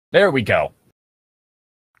There we go.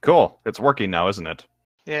 Cool. It's working now, isn't it?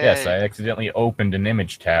 Yay. Yes, I accidentally opened an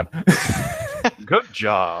image tab. Good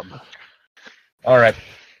job. All right.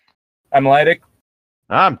 I'm Llytic,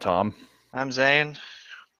 I'm Tom. I'm Zane.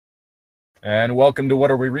 and welcome to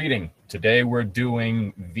What Are We Reading? Today we're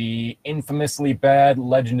doing the infamously bad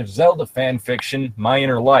Legend of Zelda fanfiction, My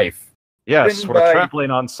Inner Life. Yes, Written we're by-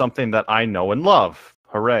 trampling on something that I know and love.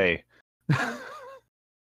 Hooray.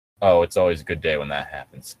 Oh, it's always a good day when that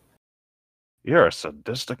happens. You're a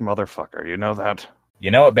sadistic motherfucker, you know that?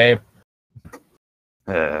 You know it, babe.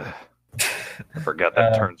 I forget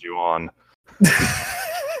that turns you on. I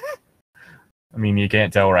mean, you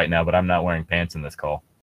can't tell right now, but I'm not wearing pants in this call.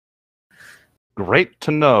 Great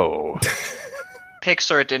to know.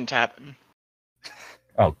 Pixar, it didn't happen.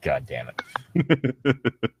 Oh, god damn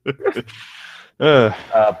it. uh,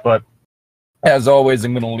 But as always,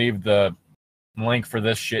 I'm going to leave the link for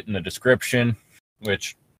this shit in the description,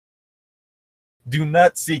 which do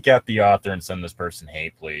not seek out the author and send this person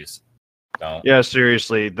hate, please. Don't. yeah,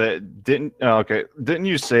 seriously, didn't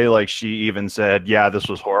you say, like, she even said, yeah, this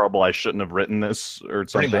was horrible, I shouldn't have written this, or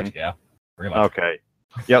something? Pretty much, yeah. Pretty much. Okay.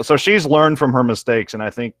 Yeah, so she's learned from her mistakes, and I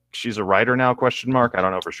think she's a writer now, question mark? I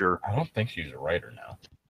don't know for sure. I don't think she's a writer now.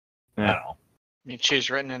 Yeah. I don't know. I mean, she's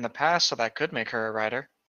written in the past, so that could make her a writer.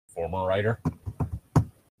 Former writer.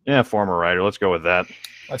 Yeah, former writer. Let's go with that.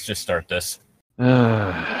 Let's just start this.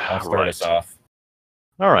 I'll start us off.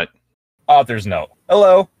 All right. Author's note.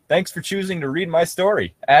 Hello. Thanks for choosing to read my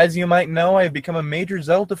story. As you might know, I have become a major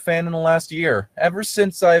Zelda fan in the last year. Ever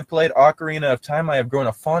since I have played Ocarina of Time, I have grown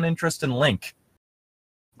a fond interest in Link.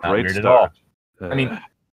 Not Great weird at start. all. I mean,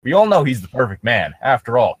 we all know he's the perfect man.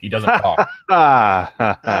 After all, he doesn't talk.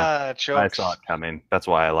 I Jokes. saw it coming. That's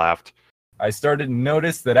why I laughed. I started to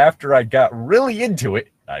notice that after I got really into it,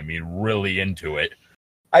 I mean really into it,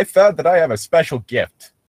 I found that I have a special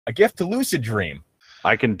gift. A gift to lucid dream.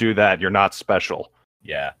 I can do that. You're not special.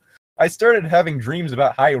 Yeah. I started having dreams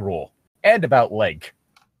about Hyrule and about Link.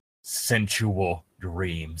 Sensual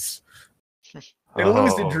dreams. In a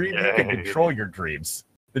lucid dream, you can control your dreams.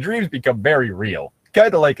 The dreams become very real.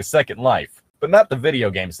 Kind of like a Second Life. But not the video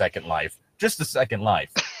game Second Life. Just a Second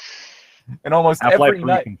Life. And almost Half-Life every 3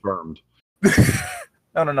 night... confirmed.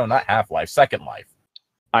 No, not Half-Life. Second Life.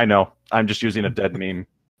 I know. I'm just using a dead meme.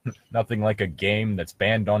 Nothing like a game that's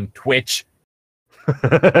banned on Twitch.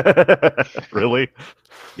 Really?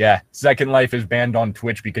 Yeah, Second Life is banned on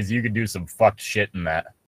Twitch because you could do some fucked shit in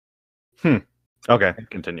that. Okay,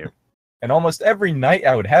 continue. And almost every night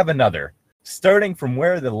I would have another, starting from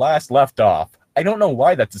where the last left off. I don't know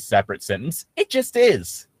why that's a separate sentence. It just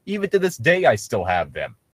is. Even to this day, I still have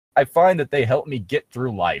them. I find that they help me get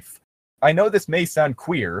through life. I know this may sound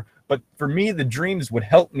queer, but for me, the dreams would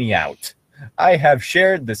help me out. I have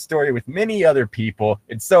shared this story with many other people,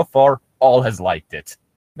 and so far, all has liked it.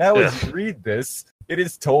 Now, as you read this, it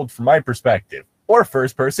is told from my perspective, or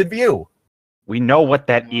first-person view. We know what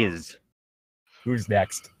that is. Who's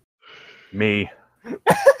next? Me.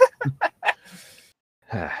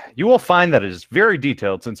 You will find that it is very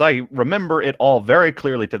detailed, since I remember it all very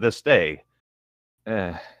clearly to this day.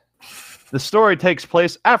 The story takes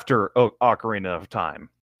place after Ocarina of Time.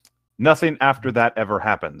 Nothing after that ever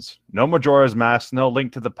happens. No Majora's Mask, no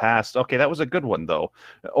Link to the Past. Okay, that was a good one, though.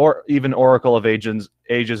 Or even Oracle of Ages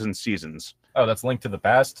and Seasons. Oh, that's Link to the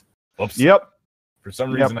Past? Whoops. Yep. For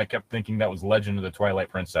some reason, I kept thinking that was Legend of the Twilight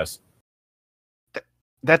Princess.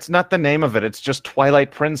 That's not the name of it. It's just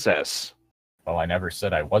Twilight Princess. Well, I never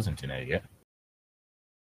said I wasn't an idiot.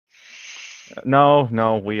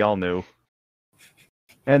 No, we all knew.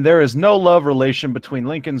 And there is no love relation between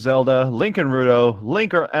Link and Zelda, Link and Ruto,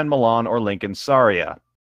 Link and Milan, or Link and Saria.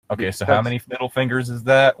 Okay, so how many middle fingers is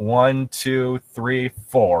that? 1, 2, 3,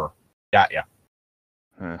 4. Got ya.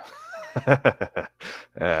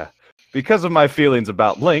 Because of my feelings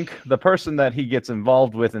about Link, the person that he gets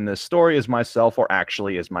involved with in this story is myself, or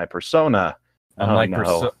actually is my persona.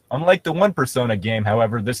 Unlike the one Persona game,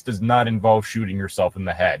 however, this does not involve shooting yourself in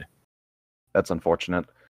the head. That's unfortunate.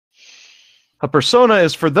 A persona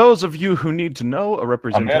is, for those of you who need to know, a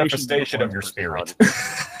representation, a manifestation of your spirit.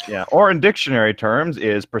 Yeah, or in dictionary terms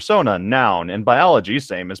is persona, noun. In biology,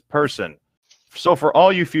 same as person. So for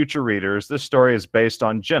all you future readers, this story is based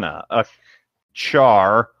on Jenna, a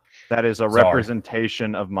char that is a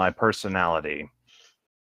representation of my personality.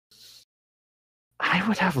 I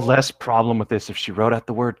would have less problem with this if she wrote out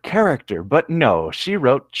the word character, but no, she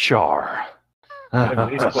wrote char.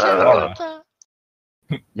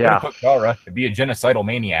 Yeah. Put Kara to be a genocidal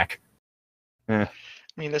maniac. I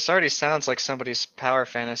mean, this already sounds like somebody's power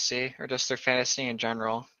fantasy, or just their fantasy in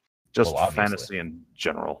general. Just Well, fantasy in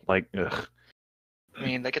general. Like, ugh. I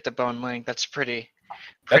mean, they get to bone Link. That's pretty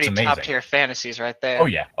amazing. top tier fantasies right there.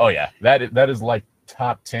 Oh yeah. That is like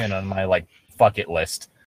top 10 on my like fuck it list.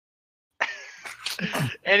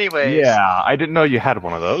 Anyways. Yeah, I didn't know you had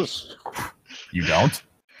one of those. You don't?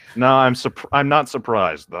 No, I'm not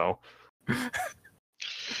surprised though.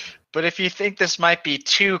 But if you think this might be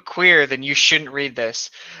too queer, then you shouldn't read this.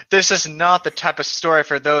 This is not the type of story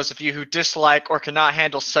for those of you who dislike or cannot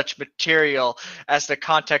handle such material as the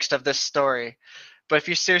context of this story. But if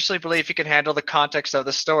you seriously believe you can handle the context of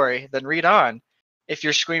the story, then read on. If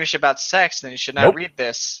you're squeamish about sex, then you should not read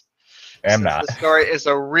this. I'm not. The story is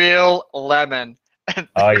a real lemon. And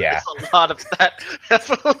Oh yeah. there's a lot of that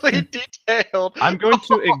heavily detailed. I'm going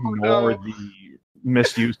to ignore the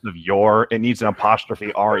misuse of your. It needs an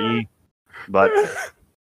apostrophe re, but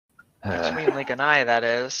Between Link and I, that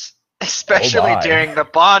is. Especially my. during the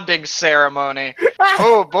bonding ceremony.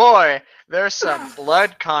 Oh boy, there's some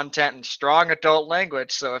blood content and strong adult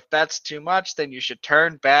language, so if that's too much, then you should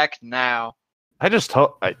turn back now. I just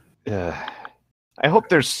hope I hope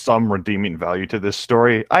there's some redeeming value to this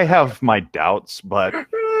story. I have my doubts, but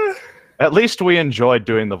at least we enjoyed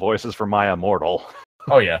doing the voices for My Immortal.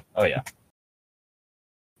 Oh yeah.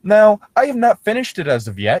 Now, I have not finished it as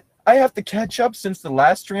of yet. I have to catch up since the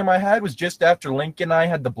last stream I had was just after Link and I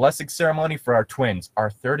had the blessing ceremony for our twins, our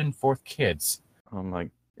third and fourth kids. Oh my,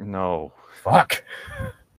 no. Fuck.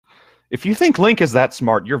 If you think Link is that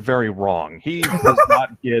smart, you're very wrong. He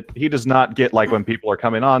does not get like when people are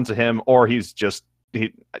coming on to him, or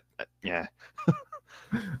yeah.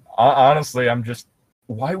 Honestly, I'm just,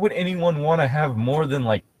 why would anyone want to have more than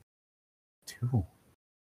like 2?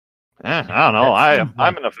 I don't know.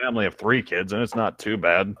 I'm in a family of 3 kids, and it's not too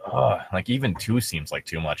bad. Like even 2 seems like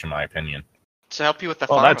too much in my opinion. To help you with the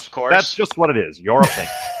farm, of course. That's just what it is. Your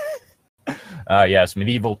opinion. Yes,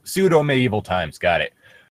 pseudo-medieval times. Got it.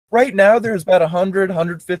 Right now, there's about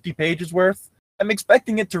 150 pages worth. I'm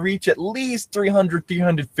expecting it to reach at least 300,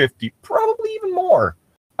 350, probably even more.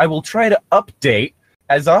 I will try to update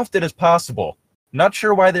as often as possible. Not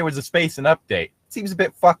sure why there was a space in update. Seems a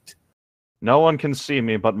bit fucked. No one can see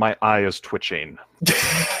me, but my eye is twitching.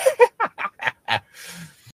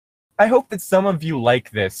 I hope that some of you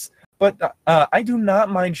like this, but I do not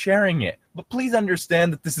mind sharing it. But please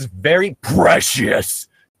understand that this is very precious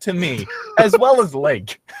to me, as well as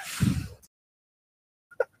Link.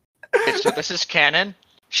 Okay, so this is canon?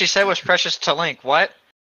 She said it was precious to Link. What?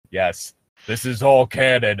 Yes, this is all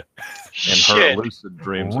canon. In her lucid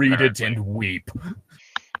dreams. Read apparently. it and weep.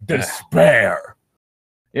 Despair.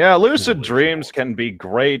 Yeah, lucid dreams can be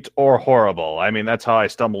great or horrible. I mean, that's how I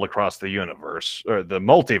stumbled across the universe. Or the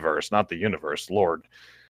multiverse, not the universe, Lord.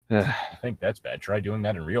 I think that's bad. Try doing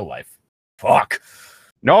that in real life. Fuck.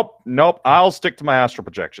 Nope. I'll stick to my astral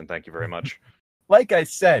projection. Thank you very much. Like I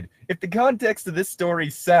said, if the context of this story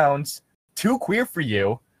sounds too queer for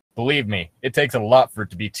you, believe me, it takes a lot for it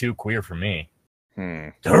to be too queer for me.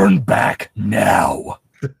 Turn back now.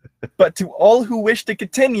 But to all who wish to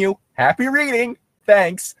continue, happy reading.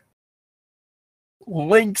 Thanks.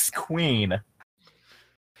 Link's Queen.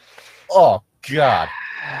 Oh, God.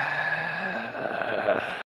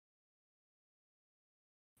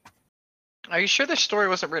 Are you sure this story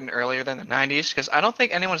wasn't written earlier than the 90s? Because I don't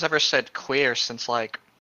think anyone's ever said queer since, like...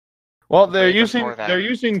 Well, they're way using before that. they're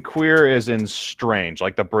using queer as in strange,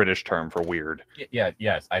 like the British term for weird.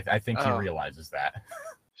 Yes, I think he realizes that.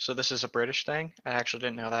 So this is a British thing? I actually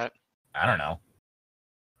didn't know that. I don't know.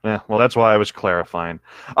 Yeah, well, that's why I was clarifying.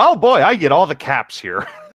 Oh boy, I get all the caps here.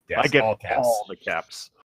 Yes, I get all caps. all the caps.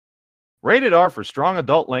 Rated R for strong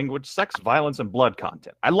adult language, sex, violence, and blood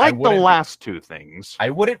content. I like the last 2 things. I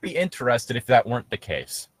wouldn't be interested if that weren't the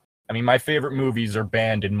case. I mean, my favorite movies are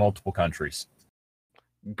banned in multiple countries.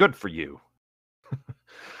 Good for you.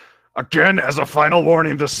 Again, as a final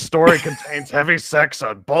warning, this story contains heavy sex,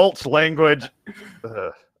 adult language.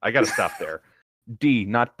 I gotta stop there. D,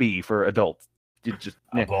 not B, for adult.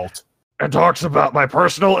 Adult. It talks about my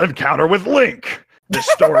personal encounter with Link. This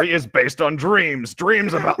story is based on dreams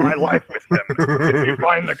about my life with him. If you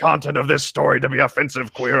find the content of this story to be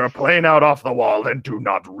offensive, queer, or plain out off the wall, then do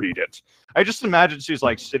not read it. I just imagine she's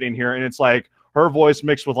like sitting here and it's like her voice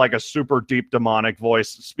mixed with like a super deep demonic voice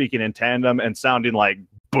speaking in tandem and sounding like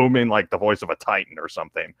booming like the voice of a titan or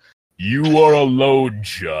something. You are a lone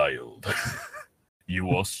child.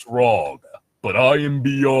 You are strong, but I am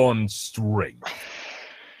beyond strength.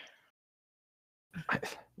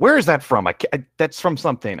 Where is that from? That's from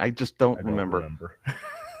something. I just don't remember.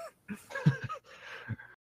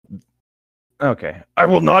 Okay. I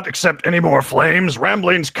will not accept any more flames,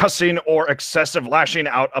 ramblings, cussing, or excessive lashing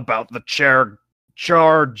out about the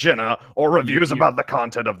char Jenna, or reviews You- about the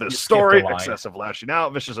content of this skipped story, a line. excessive lashing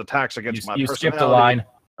out, vicious attacks against my You personality. skipped a line.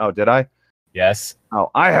 Oh, did I? Yes.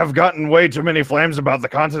 Oh, I have gotten way too many flames about the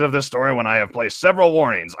content of this story when I have placed several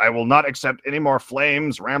warnings. I will not accept any more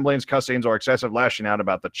flames, ramblings, cussings, or excessive lashing out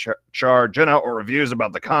about the char Jenna, or reviews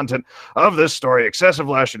about the content of this story, excessive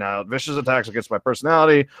lashing out, vicious attacks against my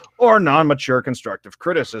personality, or non-mature constructive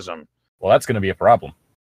criticism. Well, that's going to be a problem.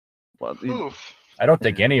 Well, Oof. I don't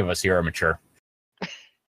think any of us here are mature.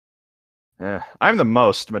 I'm the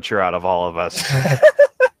most mature out of all of us.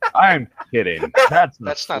 I'm kidding. That's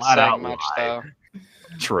not flat saying out much, lie. though.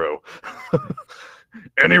 True.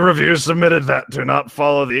 Any reviews submitted that do not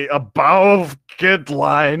follow the above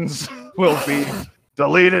guidelines will be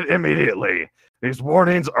deleted immediately. These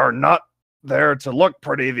warnings are not there to look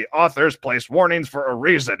pretty. The authors place warnings for a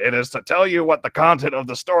reason. It is to tell you what the content of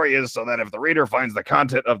the story is, so that if the reader finds the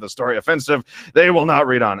content of the story offensive, they will not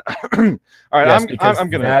read on. All right, Yes, I'm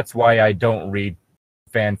gonna. That's why I don't read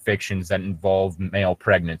fan fictions that involve male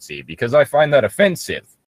pregnancy, because I find that offensive.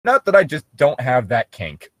 Not that I just don't have that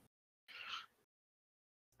kink.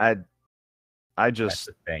 I That's just.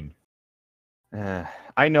 the thing.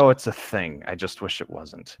 I know it's a thing. I just wish it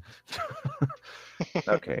wasn't.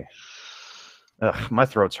 Okay. Ugh, my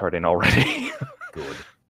throat's hurting already. Good.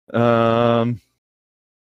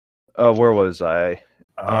 Where was I?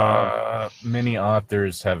 Many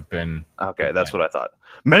authors have been. Okay, that's what I thought.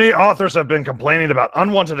 Many authors have been complaining about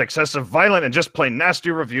unwanted, excessive, violent, and just plain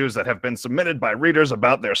nasty reviews that have been submitted by readers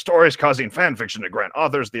about their stories, causing fan fiction to grant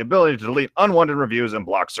authors the ability to delete unwanted reviews and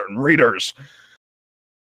block certain readers.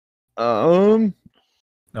 No.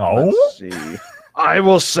 Let's see. I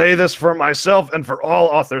will say this for myself and for all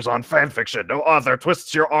authors on fanfiction. No author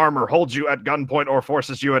twists your arm or holds you at gunpoint or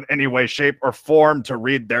forces you in any way, shape, or form to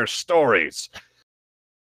read their stories.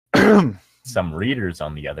 Some readers,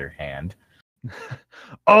 on the other hand.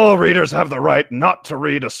 All readers have the right not to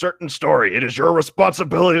read a certain story. It is your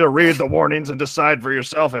responsibility to read the warnings and decide for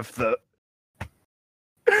yourself if the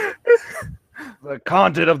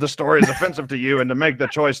content of the story is offensive to you, and to make the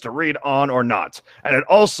choice to read on or not. And it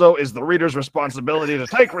also is the reader's responsibility to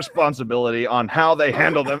take responsibility on how they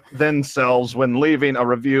handle themselves when leaving a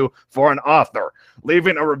review for an author.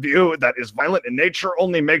 Leaving a review that is violent in nature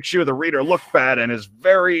only makes you, the reader, look bad and is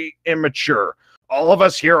very immature. All of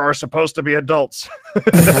us here are supposed to be adults. On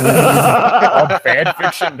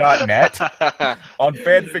fanfiction.net. On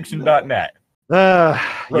fanfiction.net. Yeah,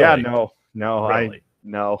 Really? no, Really?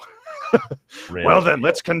 no. Really? Well then,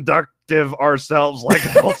 let's conductive ourselves like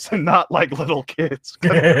adults and not like little kids.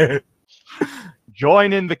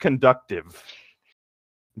 Join in the conductive.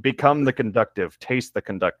 Become the conductive. Taste the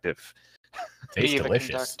conductive. Tastes Be the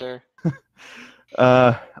delicious. conductor.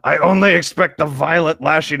 I only expect the violent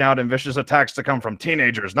lashing out and vicious attacks to come from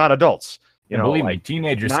teenagers, not adults. You know, believe me, like,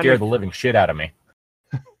 teenagers not scare if- the living shit out of me.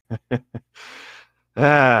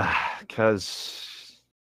 because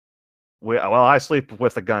I sleep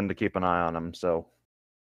with a gun to keep an eye on them. So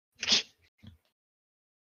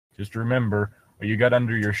Just remember, what you got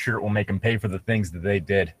under your shirt will make them pay for the things that they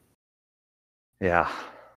did. yeah.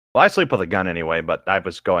 Well, I sleep with a gun anyway, but I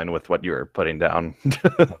was going with what you were putting down.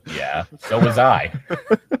 Yeah, so was I.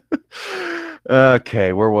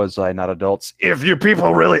 Okay, where was I? Not adults. If you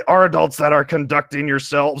people really are adults that are conducting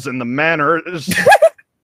yourselves in the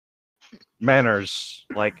manners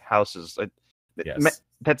like houses. Yes.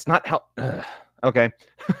 That's not how. Okay.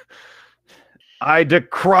 I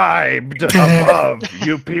decried above.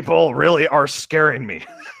 You people really are scaring me.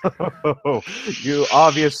 You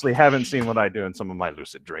obviously haven't seen what I do in some of my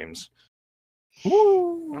lucid dreams.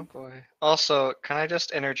 Oh boy. Also, can I just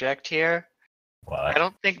interject here? I What?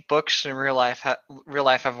 don't think books in real life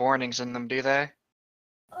have warnings in them, do they?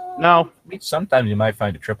 No. Sometimes you might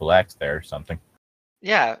find a triple X there or something.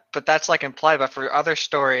 Yeah, but that's like implied. But for other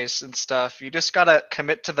stories and stuff, you just gotta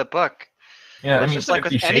commit to the book. Yeah, I It's mean, just like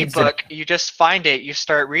 50 with any Shades book, you just find it, you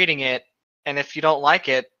start reading it, and if you don't like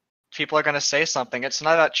it, people are gonna say something. It's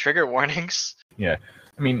not about trigger warnings. Yeah.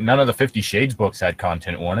 I mean, none of the 50 Shades books had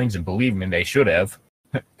content warnings, and believe me, they should have.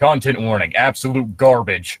 Content warning, absolute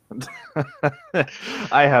garbage.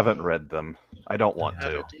 I haven't read them. I don't want I to.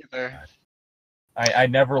 haven't either. I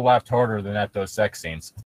never laughed harder than at those sex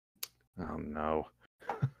scenes. Oh no.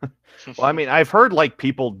 Well, I mean, I've heard like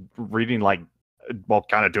people reading like, well,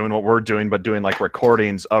 kind of doing what we're doing, but doing like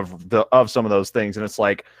recordings of some of those things, and it's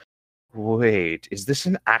like, wait, is this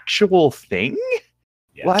an actual thing?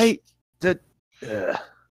 Yes. Why?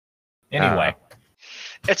 Anyway,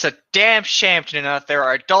 It's a damn shame to know that there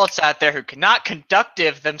are adults out there who cannot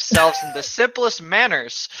conductive themselves in the simplest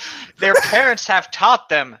manners. Their parents have taught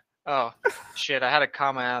them Oh, shit, I had a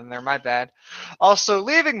comment on there, my bad. Also,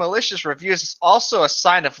 leaving malicious reviews is also a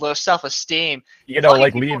sign of low self-esteem. You know, All you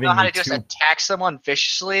like people know leaving how a to do is two. attack someone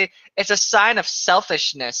viciously. It's a sign of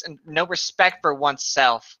selfishness and no respect for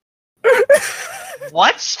oneself.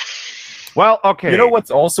 What? Well, okay. You know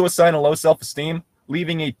what's also a sign of low self-esteem?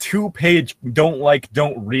 Leaving a 2-page don't like,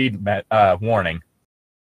 don't read warning.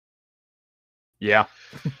 Yeah.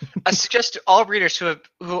 I suggest to all readers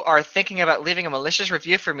who are thinking about leaving a malicious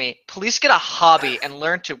review for me, please get a hobby and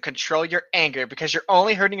learn to control your anger because you're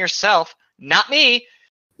only hurting yourself, not me.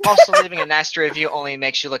 Also, leaving a nasty review only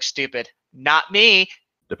makes you look stupid, not me.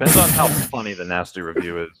 Depends on how funny the nasty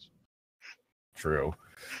review is. True.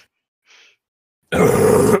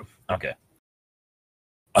 Okay.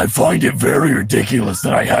 I find it very ridiculous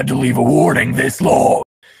that I had to leave a warning this long.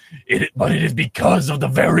 But it is because of the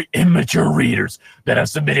very immature readers that have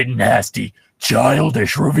submitted nasty,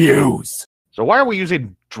 childish reviews. So why are we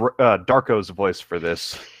using Darko's voice for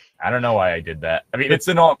this? I don't know why I did that. I mean, it's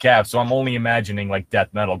in all caps, so I'm only imagining like death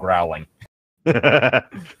metal growling. I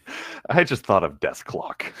just thought of Death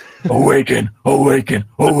Clock. Awaken, awaken,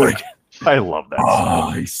 awaken. I love that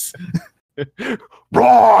song. Rise.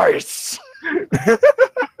 Rise!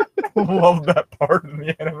 Love that part in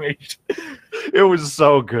the animation. It was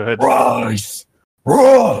so good. Rise.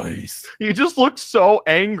 Rise. He just looked so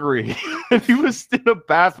angry. And he was in a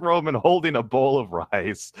bathrobe and holding a bowl of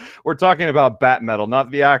rice. We're talking about Bat Metal, not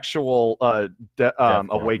the actual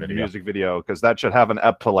Awake video. music video, because that should have an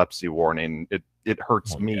epilepsy warning. It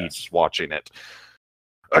hurts me just watching it.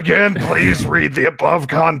 Again, please read the above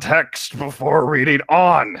context before reading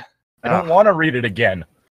on. I don't want to read it again.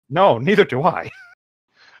 No, neither do I.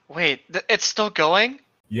 Wait, it's still going?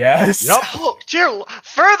 Yes. Yep. Oh, dear.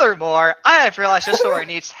 Furthermore, I have realized this story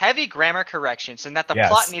needs heavy grammar corrections and that the Yes.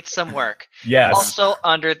 plot needs some work. Yes. Also,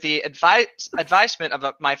 under the advisement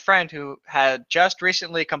of my friend who had just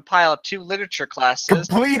recently compiled 2 literature classes.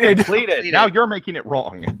 Completed. Now you're making it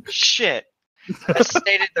wrong. Shit. As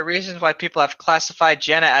stated, the reasons why people have classified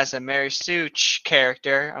Jenna as a Mary Sue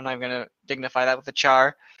character, I'm not even going to dignify that with a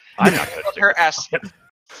char. I'm not going Put her as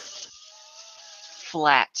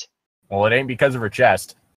flat. Well, it ain't because of her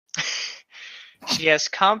chest. She has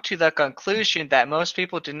come to the conclusion that most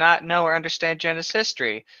people do not know or understand Jenna's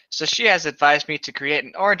history, so she has advised me to create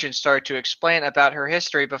an origin story to explain about her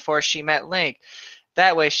history before she met Link.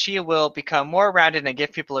 That way she will become more rounded and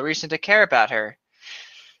give people a reason to care about her.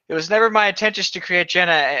 It was never my intention to create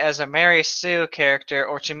Jenna as a Mary Sue character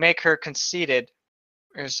or to make her conceited.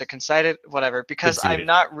 Or is it conceited? Whatever, because Conceited. I'm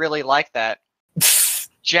not really like that.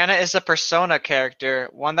 Jenna is a persona character,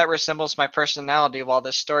 one that resembles my personality while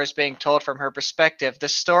this story is being told from her perspective.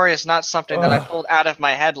 This story is not something that I pulled out of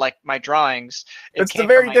my head like my drawings. It's the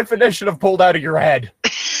very definition of pulled out of your head.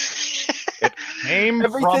 Everything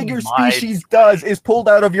Everything your species does is pulled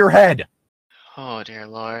out of your head. Oh, dear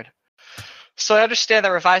Lord. So I understand that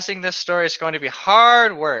revising this story is going to be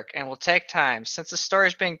hard work and will take time. Since the story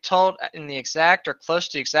is being told in the exact or close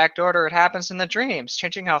to the exact order it happens in the dreams,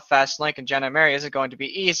 changing how fast Link and Jenna marry isn't going to be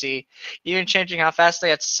easy. Even changing how fast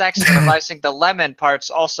they had sex and revising the lemon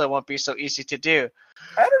parts also won't be so easy to do.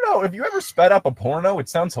 I don't know. If you ever sped up a porno, it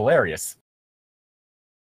sounds hilarious.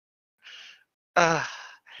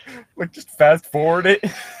 Like, just fast forward it.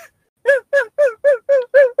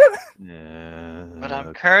 But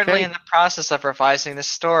I'm currently in the process of revising the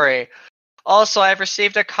story. Also, I've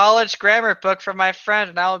received a college grammar book from my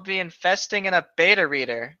friend, and I will be investing in a beta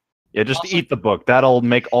reader. Yeah, just Also- eat the book. That'll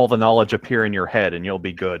make all the knowledge appear in your head, and you'll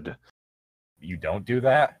be good. You don't do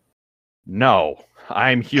that? No,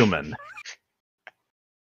 I'm human.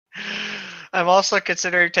 I'm also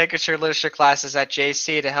considering taking short literature classes at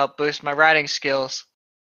JC to help boost my writing skills.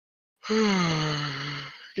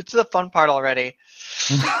 Get to the fun part already.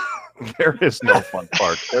 There is no fun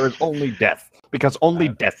part. There is only death, because only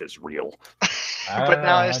death is real. But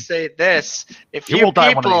now I say this: if You you will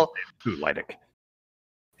die one of people, these days too, Llytic.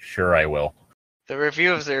 Sure, I will. the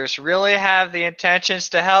reviewers, really have the intentions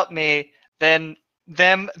to help me, then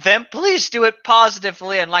please do it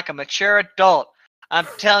positively and like a mature adult. I'm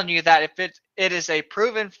telling you that if it is a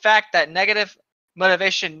proven fact that negative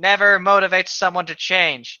motivation never motivates someone to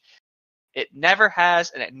change. It never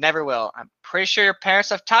has, and it never will. I'm pretty sure your parents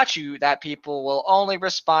have taught you that people will only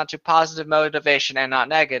respond to positive motivation and not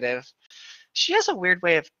negative. She has a weird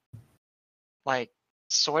way of, like,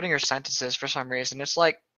 sorting her sentences for some reason. It's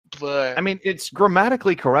like, bleh. I mean, it's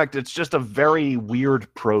grammatically correct. It's just a very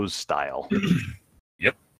weird prose style.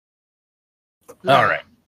 Yep. All right.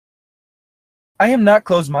 I am not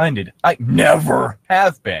closed-minded. I never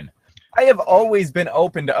have been. I have always been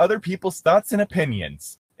open to other people's thoughts and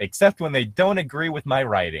opinions. except when they don't agree with my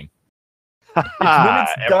writing. It's when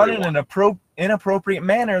it's done in an inappropriate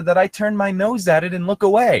manner that I turn my nose at it and look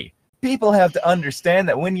away. People have to understand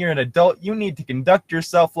that when you're an adult, you need to conduct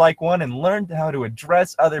yourself like one and learn how to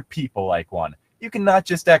address other people like one. You cannot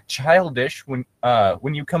just act childish when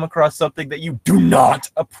you come across something that you do not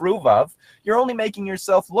approve of. You're only making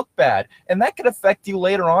yourself look bad, and that could affect you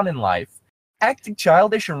later on in life. Acting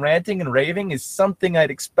childish and ranting and raving is something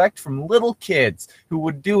I'd expect from little kids who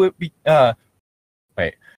would do it.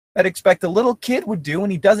 I'd expect a little kid would do when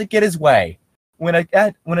he doesn't get his way. When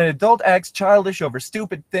an adult acts childish over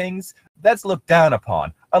stupid things, that's looked down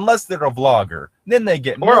upon, unless they're a vlogger. Then they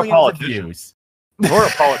get millions of views. Or a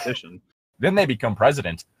politician. Then they become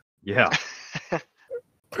president. Yeah.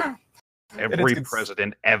 Every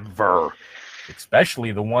president ever.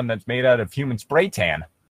 Especially the one that's made out of human spray tan.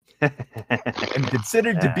 And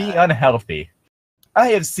considered to be unhealthy. I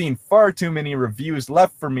have seen far too many reviews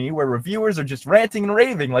left for me where reviewers are just ranting and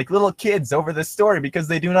raving like little kids over this story because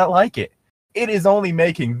they do not like it. It is only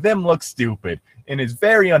making them look stupid and is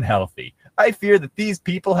very unhealthy. I fear that these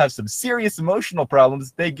people have some serious emotional problems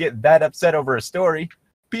if they get that upset over a story.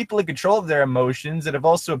 People in control of their emotions that have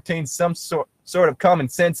also obtained some sort of common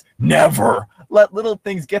sense never let little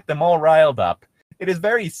things get them all riled up. It is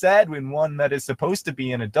very sad when one that is supposed to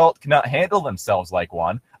be an adult cannot handle themselves like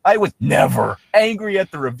one. I was never angry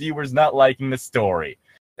at the reviewers not liking the story.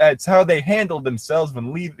 That's how they handled themselves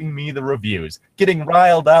when leaving me the reviews. Getting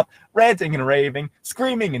riled up, ranting and raving,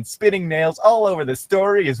 screaming and spitting nails all over the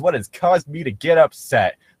story is what has caused me to get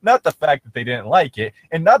upset. Not the fact that they didn't like it,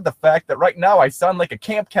 and not the fact that right now I sound like a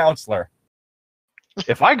camp counselor.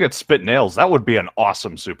 If I could spit nails, that would be an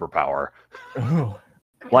awesome superpower.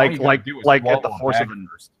 like at the force of an...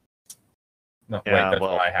 No, yeah, wait, that's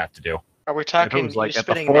what I have to do. Are we talking like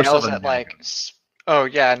spitting nails at like... Oh,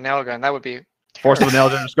 yeah, nail gun. That would be... Force of a nail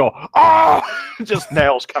gun, just go, ah! Just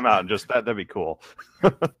nails come out, and just that'd be cool.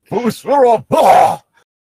 Fools for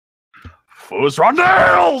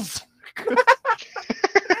nails!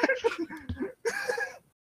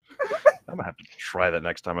 I'm gonna have to try that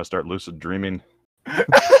next time I start lucid dreaming.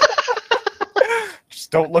 Just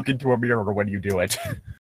don't look into a mirror when you do it.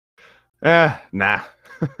 Nah.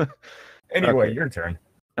 Anyway, okay. Your turn.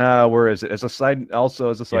 Where is it? As a side note,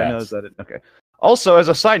 is that it? Okay. Also, as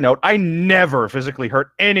a side note, I never physically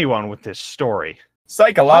hurt anyone with this story.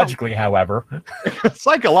 Psychologically, however.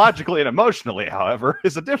 Psychologically and emotionally, however,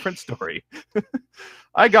 is a different story.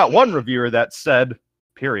 I got one reviewer that said,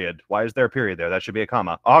 period. Why is there a period there? That should be a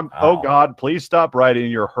comma. Oh God, please stop writing.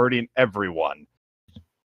 You're hurting everyone.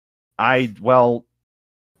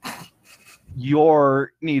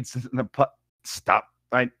 Your needs... Stop.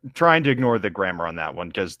 I'm trying to ignore the grammar on that one,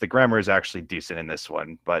 because the grammar is actually decent in this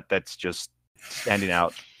one, but that's just standing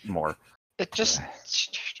out more. It just...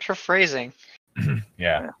 her phrasing.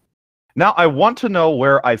 Yeah. Now, I want to know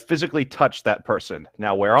where I physically touched that person.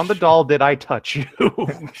 Now, where on the doll did I touch you?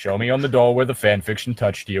 Show me on the doll where the fanfiction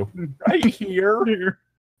touched you. Right here.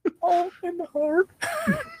 Oh, in the heart.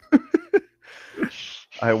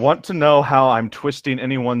 I want to know how I'm twisting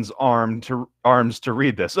anyone's arms to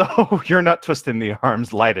read this. Oh, you're not twisting the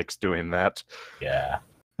arms. Llytic's doing that. Yeah.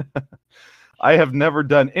 I have never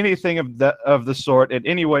done anything of the sort in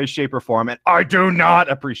any way, shape, or form, and I do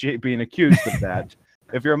not appreciate being accused of that.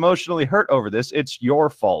 If you're emotionally hurt over this, it's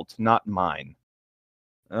your fault, not mine.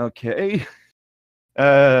 Okay.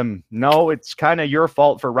 No, it's kind of your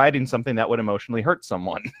fault for writing something that would emotionally hurt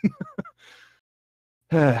someone.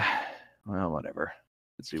 Well, whatever.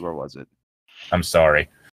 Let's see, where was it? I'm sorry.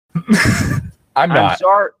 I'm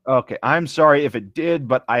sorry. Okay, I'm sorry if it did,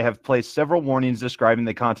 but I have placed several warnings describing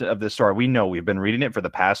the content of this story. We know we've been reading it for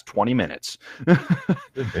the past 20 minutes.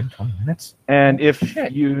 It's been 20 minutes. And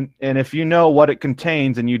if you know what it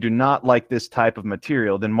contains and you do not like this type of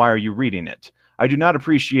material, then why are you reading it? I do not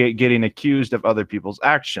appreciate getting accused of other people's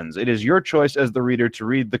actions. It is your choice as the reader to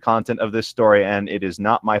read the content of this story, and it is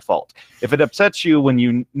not my fault. If it upsets you when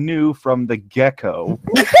you knew from the get-go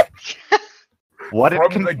what it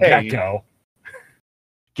contained...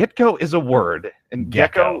 Get-go is a word, and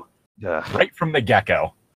gecko... Right from the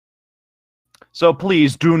get-go. So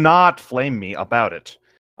please do not flame me about it.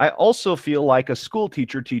 I also feel like a school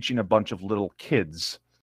teacher teaching a bunch of little kids.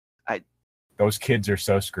 Those kids are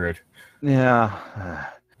so screwed. Yeah.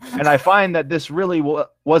 And I find that this really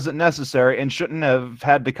wasn't necessary and shouldn't have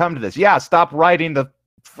had to come to this. Yeah, stop writing the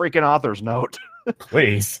freaking author's note.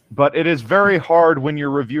 Please. But it is very hard when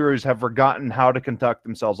your reviewers have forgotten how to conduct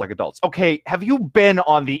themselves like adults. Okay, have you been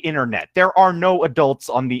on the internet? There are no adults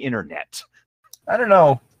on the internet. I don't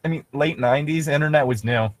know. I mean, late 90s, internet was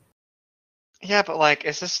new. Yeah, but like,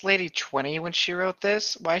 is this lady 20 when she wrote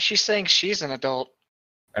this? Why is she saying she's an adult?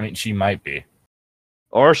 I mean, she might be.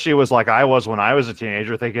 Or she was like I was when I was a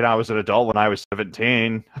teenager, thinking I was an adult when I was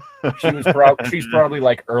 17. She's probably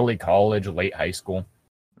like early college, late high school.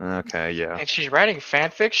 Okay, yeah. And she's writing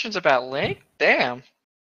fan fictions about Link? Damn.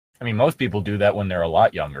 I mean, most people do that when they're a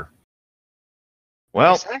lot younger.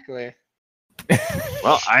 Well, Exactly.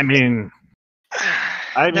 I mean,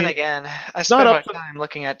 Then again, I not spend my up to- time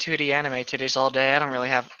looking at 2D anime titties all day. I don't really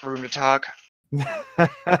have room to talk.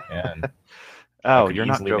 And oh, could you're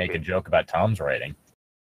not easily make a joking. joke about Tom's writing.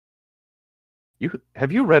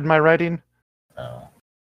 Have you read my writing? Oh,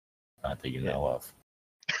 not that you know of.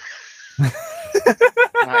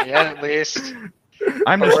 Not yet, at least.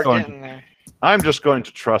 I'm But just we're going. getting there. I'm just going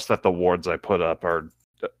to trust that the wards I put up are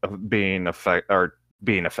being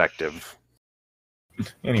effective.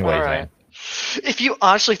 Anyway, All right. Zane. If you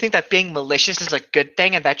honestly think that being malicious is a good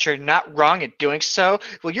thing and that you're not wrong in doing so,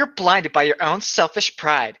 well, you're blinded by your own selfish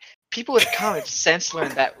pride. People with common sense learn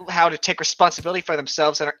that how to take responsibility for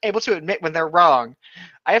themselves and are able to admit when they're wrong.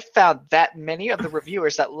 I have found that many of the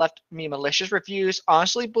reviewers that left me malicious reviews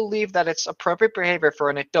honestly believe that it's appropriate behavior for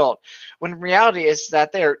an adult, when reality is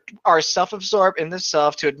that they are self-absorbed in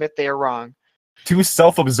themselves to admit they are wrong. Too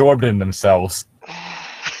self-absorbed in themselves.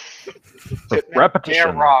 To admit Repetition.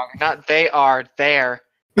 they're wrong, not they are there.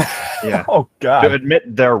 Yeah. Oh, To God.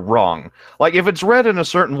 admit they're wrong. Like, if it's read in a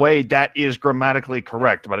certain way, that is grammatically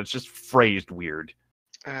correct, but it's just phrased weird.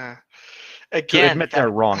 Uh, To again, admit that- they're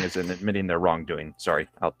wrong is in admitting their wrongdoing. Sorry,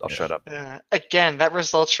 I'll shut up. Again, that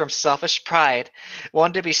results from selfish pride,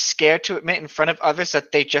 one to be scared to admit in front of others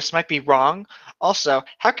that they just might be wrong. Also,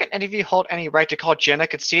 how can any of you hold any right to call Jenna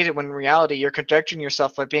conceited when in reality you're contradicting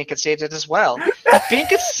yourself by being conceited as well? Being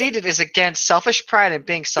conceited is again selfish pride and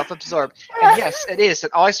being self-absorbed. And yes, it is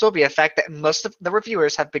and always will be a fact that most of the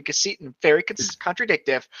reviewers have been conceited and very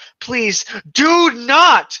contradictive. Please do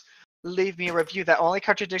not leave me a review that only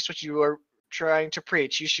contradicts what you are trying to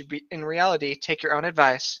preach. You should be, in reality, take your own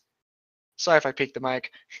advice. Sorry if I peeked the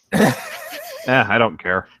mic. I don't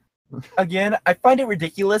care. Again, I find it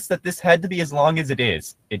ridiculous that this had to be as long as it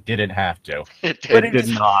is. It didn't have to. It But did. it is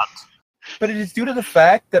not. But it is due to the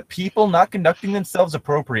fact that people not conducting themselves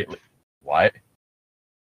appropriately. What?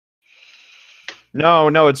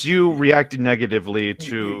 No, it's you reacting negatively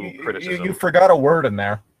to criticism. You forgot a word in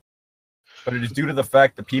there. But it is due to the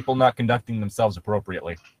fact that people not conducting themselves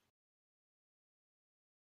appropriately.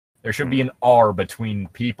 There should be an R between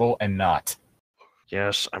people and not.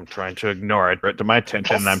 Yes, I'm trying to ignore it. Brought to my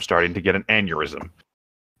attention, and I'm starting to get an aneurysm.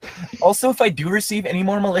 Also, if I do receive any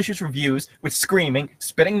more malicious reviews with screaming,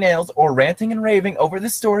 spitting nails, or ranting and raving over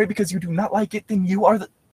this story because you do not like it, then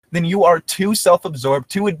you are too self-absorbed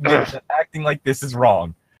to admit that acting like this is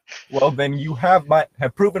wrong. Well, then you have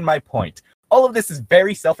proven my point. All of this is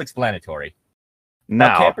very self-explanatory.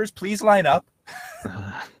 Now, campers, please line up.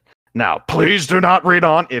 Now, please do not read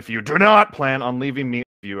on if you do not plan on leaving me a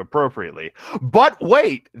review appropriately. But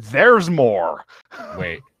wait, there's more.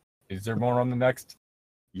 Wait, is there more on the next?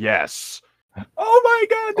 Yes. Oh my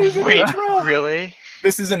God! There's an Wait, intro. really?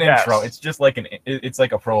 This is an Yes. intro. It's just like it's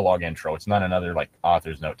like a prologue intro. It's not another like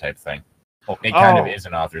author's note type thing. Well, it kind of is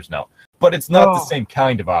an author's note, but it's not the same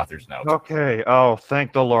kind of author's note. Okay. Oh,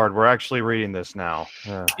 thank the Lord. We're actually reading this now.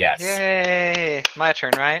 Yes. Yay! My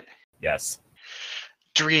turn, right? Yes.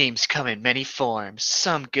 Dreams come in many forms,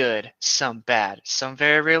 some good, some bad, some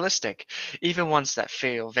very realistic, even ones that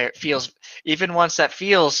feels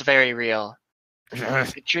very real. A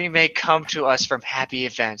dream may come to us from happy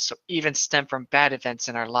events, or even stem from bad events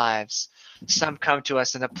in our lives. Some come to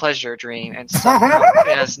us in a pleasure dream, and some come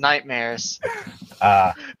as nightmares.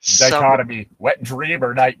 Dichotomy: wet dream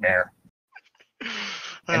or nightmare,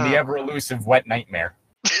 and the ever elusive wet nightmare.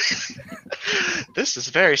 This is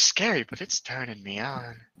very scary, but it's turning me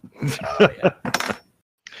on. Yeah.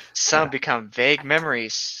 Some become vague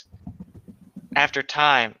memories. After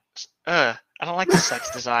time, I don't like the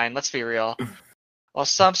sex design, let's be real. While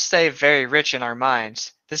some stay very rich in our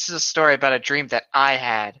minds, this is a story about a dream that I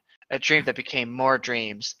had. A dream that became more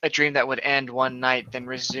dreams. A dream that would end one night, then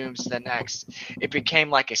resumes the next. It became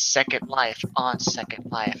like a second life on Second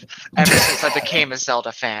Life. Ever since I became a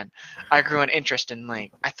Zelda fan, I grew an interest in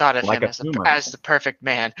Link. I thought of Like him a tumor. as the perfect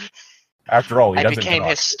man. After all, he I doesn't became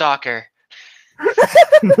talk. his stalker.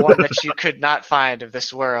 One that you could not find of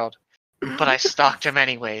this world. But I stalked him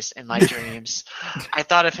anyways in my dreams. I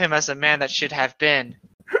thought of him as a man that should have been.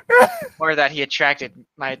 The more that he attracted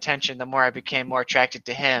my attention, the more I became more attracted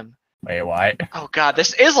to him. Wait, what? Oh god,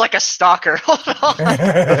 this is like a stalker. Hold on.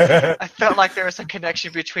 I felt like there was a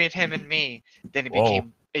connection between him and me. Then he Whoa.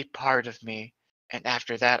 became a part of me. And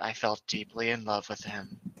after that, I fell deeply in love with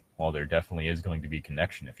him. Well, there definitely is going to be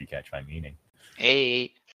connection if you catch my meaning.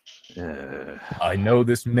 Hey. I know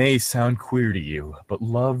this may sound queer to you, but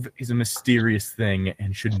love is a mysterious thing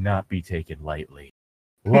and should not be taken lightly.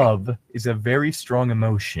 Love is a very strong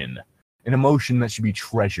emotion, an emotion that should be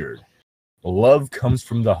treasured. Love comes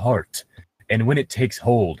from the heart, and when it takes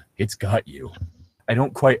hold, it's got you. I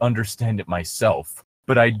don't quite understand it myself,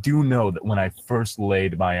 but I do know that when I first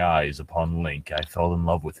laid my eyes upon Link, I fell in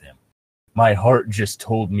love with him. My heart just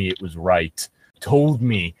told me it was right, told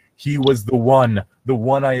me he was the one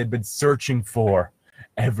I had been searching for.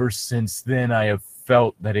 Ever since then, I have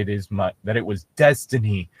felt that it was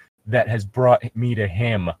destiny that has brought me to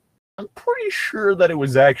him. I'm pretty sure that it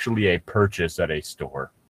was actually a purchase at a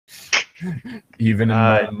store. Even in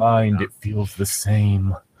my mind, it feels the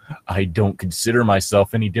same. I don't consider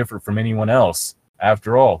myself any different from anyone else.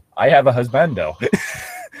 After all, I have a husbando.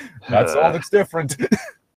 That's all that's different.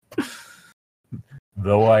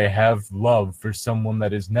 Though I have love for someone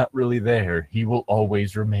that is not really there, he will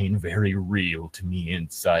always remain very real to me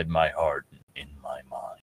inside my heart and in my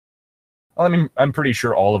mind. Well, I mean, I'm pretty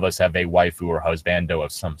sure all of us have a waifu or husbando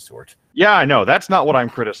of some sort. Yeah, I know. That's not what I'm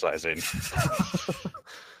criticizing.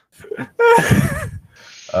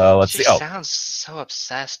 Let's She see. Oh, sounds so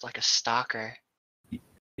obsessed, like a stalker.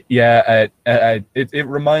 yeah. It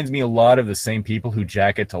reminds me a lot of the same people who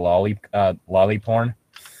jacket to lolly porn.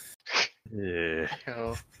 Yeah.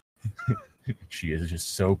 Oh. She is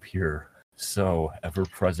just so pure, so ever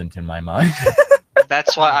present in my mind.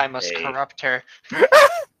 That's why I must Hey. corrupt her.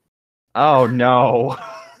 Oh, no.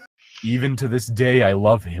 Even to this day, I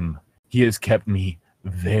love him. He has kept me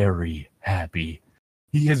very happy.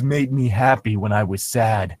 He has made me happy when I was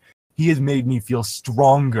sad. He has made me feel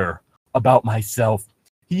stronger about myself.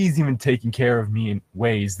 He's even taken care of me in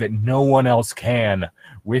ways that no one else can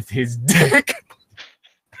with his dick.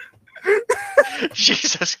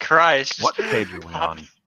 Jesus Christ. What page are we on?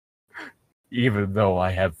 Even though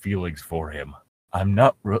I have feelings for him, I'm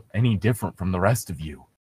not any different from the rest of you.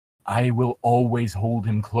 I will always hold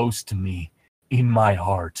him close to me, in my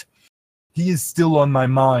heart. He is still on my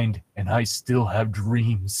mind, and I still have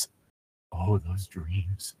dreams. Oh, those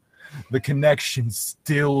dreams. The connection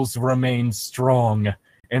still remains strong,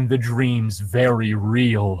 and the dreams very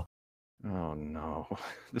real. Oh, no.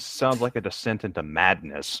 This sounds like a descent into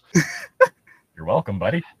madness. You're welcome,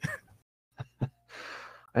 buddy.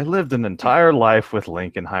 I lived an entire life with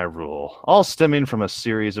Link in Hyrule, all stemming from a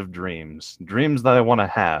series of dreams. Dreams that I want to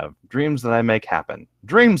have, dreams that I make happen,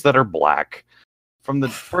 dreams that are black. From the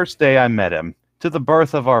first day I met him, to the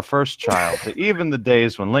birth of our first child, to even the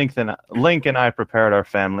days when Link and I prepared our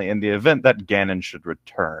family in the event that Ganon should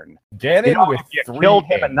return. Ganon You know, with if you 3 killed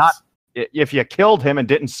him ends. and not, if you killed him and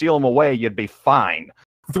didn't seal him away, you'd be fine.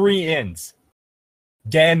 3 ends.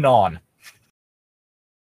 Ganon.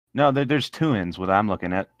 No, there's 2 ends, what I'm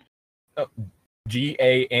looking at.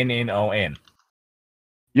 Gannon.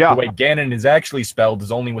 Yeah. The way Ganon is actually spelled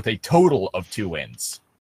is only with a total of 2 ends.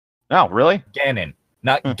 Oh, really? Ganon,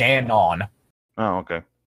 not Ganon. Oh, okay.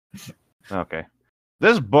 Okay.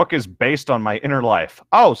 This book is based on my inner life.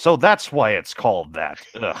 Oh, so that's why it's called that.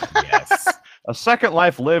 Ugh. Yes. A second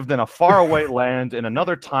life lived in a faraway land, in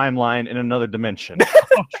another timeline, in another dimension.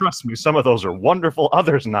 Oh, trust me, some of those are wonderful,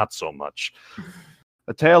 others not so much.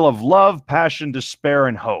 A tale of love, passion, despair,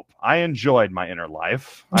 and hope. I enjoyed my inner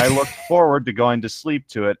life. I look forward to going to sleep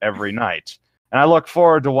to it every night. And I look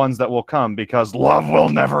forward to ones that will come because love will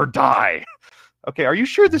never die. Okay, are you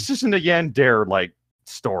sure this isn't a Yandere, like,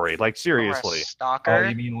 story? Like, Or a seriously. Oh, stalker.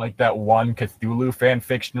 you mean like that one Cthulhu fan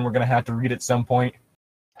fiction we're gonna have to read at some point?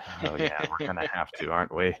 Oh, yeah, we're gonna have to,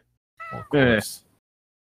 aren't we? Of course.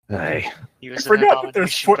 Hey. He I was an forgot that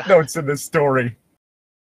there's abomination. footnotes in this story.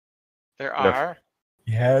 There are.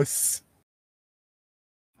 Yes.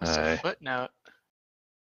 What's a Hey. footnote?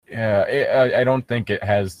 Yeah, I don't think it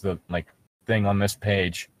has the thing on this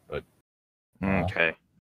page, but Okay.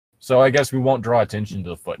 so I guess we won't draw attention to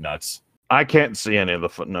the footnotes. I can't see any of the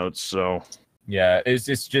footnotes, so... Yeah,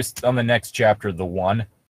 it's just on the next chapter, the one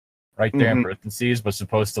right there in parentheses was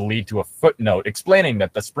supposed to lead to a footnote explaining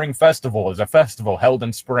that the Spring Festival is a festival held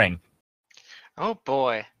in spring. Oh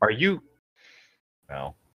boy. Are you...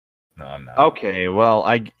 No, I'm not. Okay, well,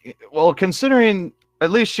 considering at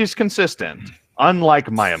least she's consistent, unlike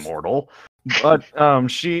my immortal, but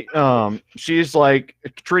she's like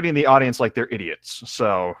treating the audience like they're idiots.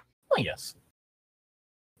 So, Oh, yes.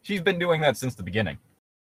 She's been doing that since the beginning.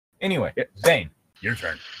 Anyway, Zane, your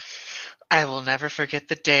turn. I will never forget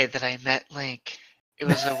the day that I met Link. It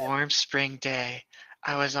was a warm spring day.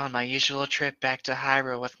 I was on my usual trip back to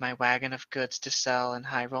Hyrule with my wagon of goods to sell in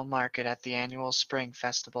Hyrule Market at the annual Spring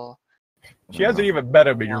Festival. She hasn't even met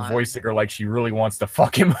him, but you're Why? voicing her like she really wants to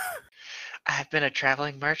fuck him. I have been a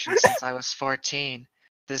traveling merchant since I was 14.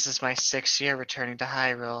 This is my 6th year returning to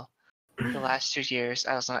Hyrule. The last 2 years,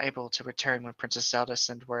 I was not able to return when Princess Zelda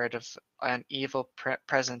sent word of an evil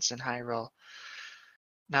presence in Hyrule.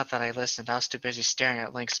 Not that I listened, I was too busy staring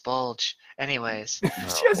at Link's bulge. Anyways,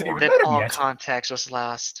 She hasn't even then met him all yet. context was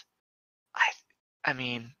lost. I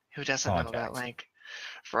mean, who doesn't know about Context. Link?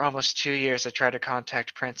 For almost 2 years, I tried to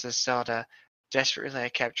contact Princess Zelda. Desperately, I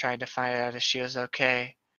kept trying to find out if she was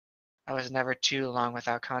okay. I was never too long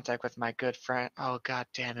without contact with my good friend. Oh, god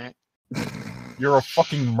damn it. You're a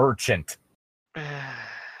fucking merchant.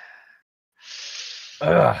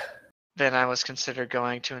 Ugh. Then I was considering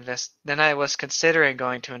going to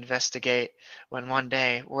investigate when one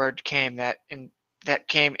day word came that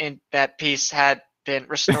that piece had been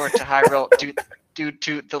restored to Hyrule due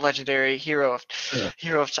to the legendary hero of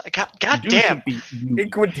God damn. In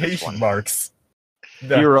quotation marks.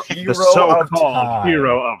 The Hero, hero the of so-called time.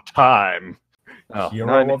 hero of time. Oh,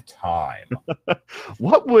 Hero of time.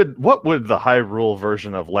 What would the Hyrule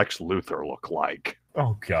version of Lex Luthor look like?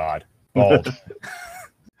 Oh god. Bald.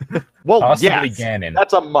 Well, Possibly yes, Ganon.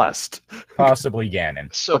 that's a must. Possibly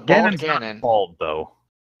Ganon. So But bald Ganon's not Ganon. bald though.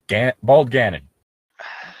 Bald Ganon.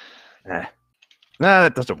 Nah,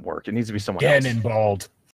 that doesn't work. It needs to be someone Ganon else, bald.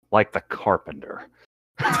 like the Carpenter.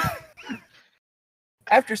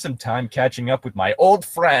 After some time catching up with my old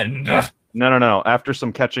friend. No. After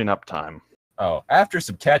some catching up time. Oh, after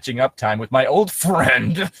some catching up time with my old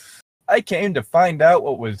friend, I came to find out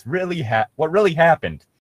what really happened.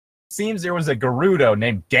 Seems there was a Gerudo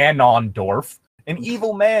named Ganondorf, an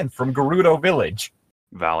evil man from Gerudo Village.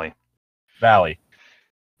 Valley.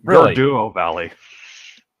 Really? Duo Valley.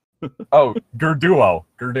 Oh, Gerduo.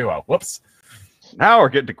 Whoops. Now we're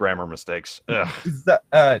getting to grammar mistakes.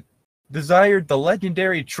 Ugh. Desired the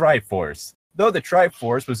legendary Triforce, though the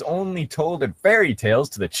Triforce was only told in fairy tales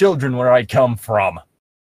to the children where I come from.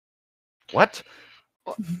 What?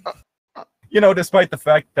 Despite the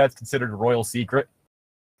fact that's considered a royal secret.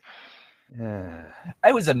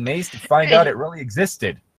 I was amazed to find out it really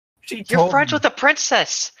existed. You're friends with a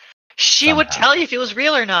princess. She would tell you if it was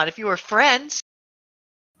real or not if you were friends.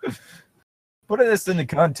 Putting this into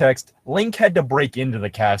context, Link had to break into the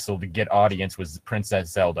castle to get audience with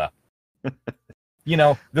Princess Zelda.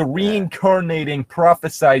 The reincarnating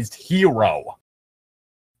prophesized hero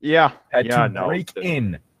Yeah. had to break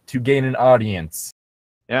in to gain an audience.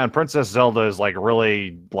 Yeah, and Princess Zelda is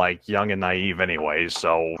really young and naive anyway,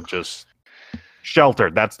 so just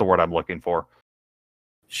sheltered. That's the word I'm looking for.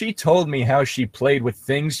 She told me how she played with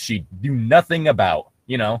things she knew nothing about,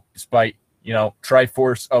 despite,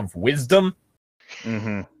 Triforce of Wisdom.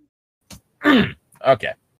 Mm-hmm.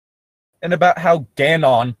 Okay. And about how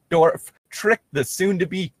Ganondorf tricked the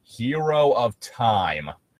soon-to-be hero of time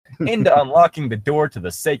into unlocking the door to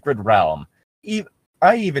the sacred realm.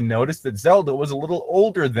 I even noticed that Zelda was a little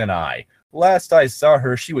older than I. Last I saw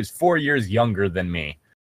her, she was 4 years younger than me.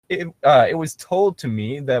 It was told to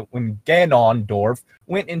me that when Ganondorf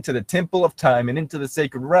went into the Temple of Time and into the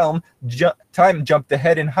Sacred Realm, time jumped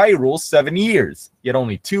ahead in Hyrule 7 years, yet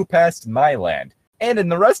only 2 passed in my land, and in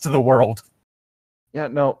the rest of the world. Yeah,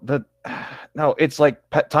 no, it's like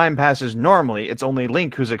time passes normally. It's only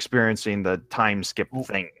Link who's experiencing the time skip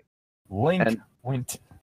thing. Link went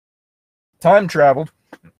time traveled.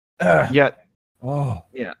 Yeah. Oh.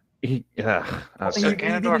 Yeah. So he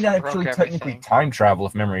Ganondorf didn't actually broke technically everything. time travel,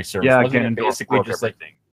 if memory serves. Yeah, Wasn't it Ganondorf basically broke just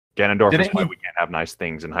everything. Ganondorf is Didn't why he- we can't have nice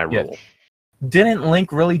things in Hyrule. Didn't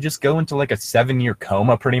Link really just go into a 7-year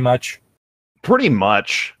coma, pretty much? Pretty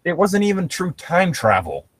much. It wasn't even true time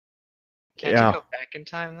travel. Can't Yeah. you go back in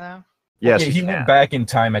time though? Yes, Yeah, he can. went back in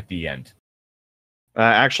time at the end.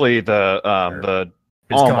 Actually, the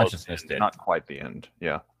His almost consciousness end, did. not quite the end.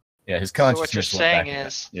 Yeah. Yeah, his So consciousness what you're went saying back in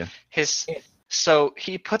is Yeah. So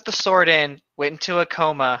he put the sword in, went into a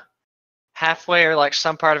coma, halfway or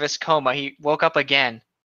some part of his coma, he woke up again,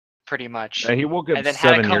 pretty much. He woke up And then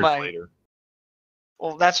had a 7 years coma. later.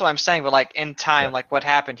 Well, that's what I'm saying, but in time, what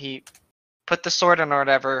happened, he put the sword in or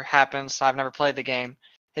whatever happens. I've never played the game.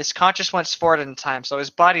 His conscious went forward in time, so his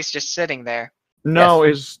body's just sitting there. No,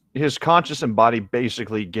 his conscious and body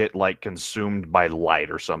basically get consumed by light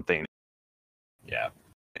or something, Yeah.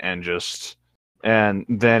 and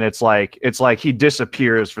then it's like he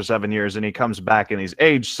disappears for 7 years and he comes back and he's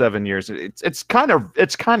aged 7 years. It's kind of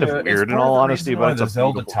weird in all honesty, but it's the a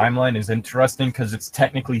Zelda beautiful game. timeline is interesting because it's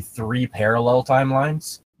technically 3 parallel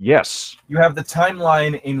timelines. Yes. You have the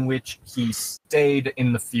timeline in which he stayed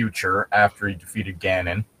in the future after he defeated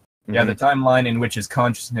Ganon. You have the timeline in which his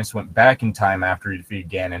consciousness went back in time after he defeated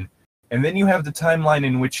Ganon. And then you have the timeline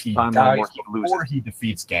in which he dies before he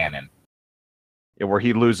defeats Ganon. Yeah, where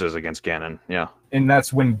he loses against Ganon, yeah. And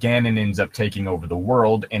that's when Ganon ends up taking over the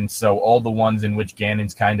world, and so all the ones in which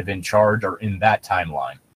Ganon's kind of in charge are in that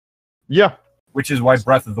timeline. Yeah. Which is why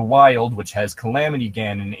Breath of the Wild, which has Calamity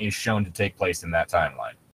Ganon, is shown to take place in that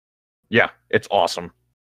timeline. Yeah, it's awesome.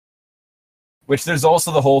 Which there's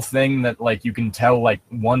also the whole thing that, like, you can tell, like,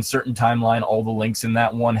 one certain timeline, all the links in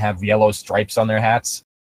that one have yellow stripes on their hats.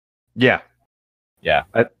 Yeah. Yeah.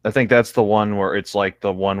 I think that's the one where it's like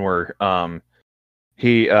the one where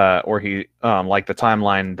he like the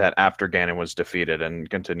timeline that after Ganon was defeated and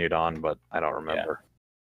continued on, but I don't remember.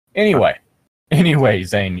 Yeah. Anyway,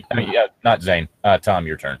 Zane. I mean, not Zane. Tom,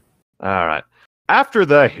 your turn. All right. After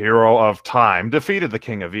the Hero of Time defeated the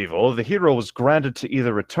King of Evil, the hero was granted to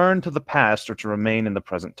either return to the past or to remain in the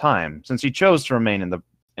present time. Since he chose to remain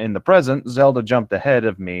in the present, Zelda jumped ahead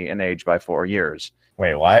of me in age by 4 years.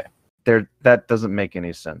 Wait, what? That doesn't make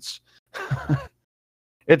any sense.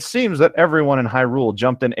 It seems that everyone in Hyrule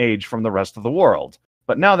jumped in age from the rest of the world.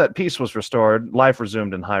 But now that peace was restored, life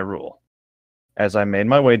resumed in Hyrule. As I made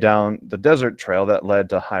my way down the desert trail that led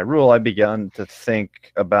to Hyrule, I began to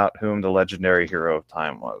think about whom the legendary hero of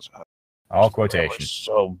time was. All quotations.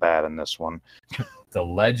 So bad in this one. The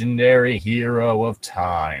legendary hero of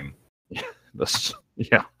time.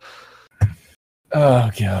 Yeah. Oh,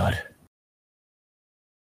 God.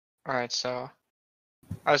 Alright, so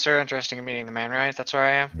I was very interested in meeting the man, right? That's where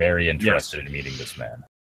I am? Very interested in meeting this man.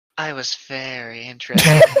 I was very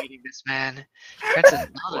interested in meeting this man. Princess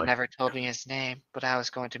Zelda never told me his name, but I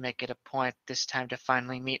was going to make it a point this time to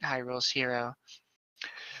finally meet Hyrule's hero.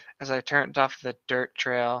 As I turned off the dirt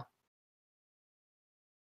trail...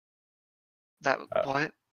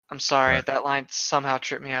 What? I'm sorry, that line somehow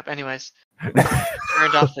tripped me up. Anyways, I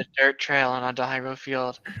turned off the dirt trail and onto Hyrule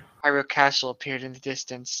Field. Hyrule Castle appeared in the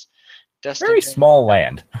distance. Very small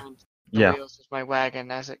land. The wheels of my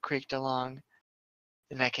wagon as it creaked along.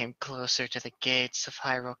 Then I came closer to the gates of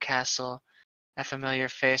Hyrule Castle. A familiar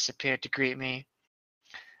face appeared to greet me.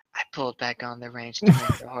 I pulled back on the reins to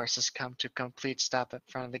make the horses come to a complete stop in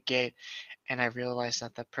front of the gate, and I realized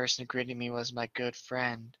that the person greeting me was my good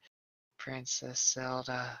friend, Princess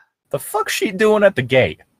Zelda. The fuck's she doing at the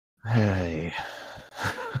gate? Hey.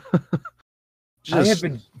 Just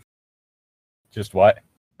what?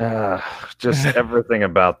 Just everything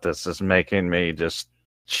about this is making me just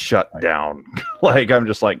shut down. Like, I'm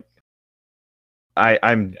just like,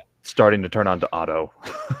 I'm starting to turn on to auto.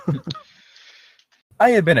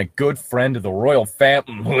 I have been a good friend of the royal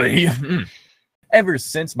family ever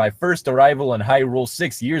since my first arrival in Hyrule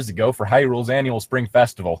 6 years ago for Hyrule's annual spring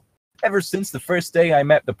festival. Ever since the first day I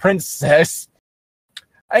met the princess,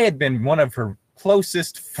 I had been one of her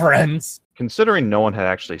closest friends. Considering no one had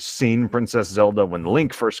actually seen Princess Zelda when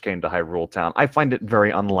Link first came to Hyrule Town, I find it very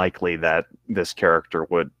unlikely that this character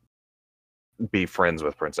would be friends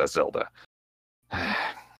with Princess Zelda.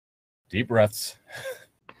 Deep breaths.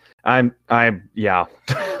 Yeah.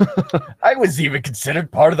 I was even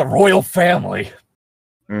considered part of the royal family.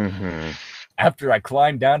 Mm-hmm. After I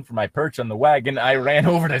climbed down from my perch on the wagon, I ran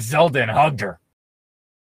over to Zelda and hugged her.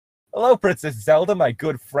 Hello, Princess Zelda, my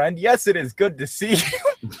good friend. Yes, it is good to see you.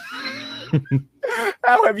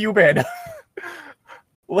 How have you been?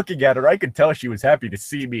 Looking at her, I could tell she was happy to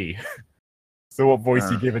see me. So what voice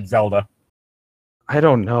you giving Zelda? I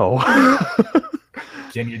don't know.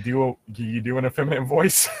 Can you do an effeminate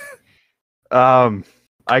voice?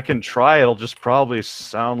 I can try. It'll just probably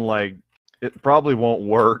sound like it probably won't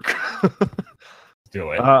work.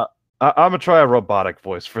 Do it. I'm gonna try a robotic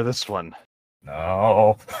voice for this one.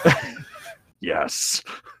 No. Yes.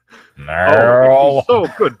 No. It's so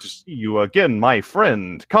good to see you again, my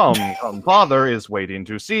friend. Come, father is waiting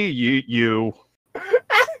to see you.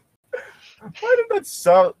 Why did that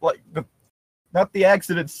sound like not the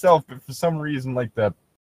accent itself, but for some reason like the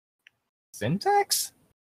syntax?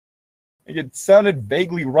 Like it sounded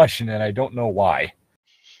vaguely Russian, and I don't know why.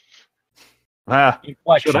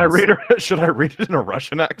 Should I read it in a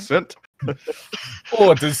Russian accent?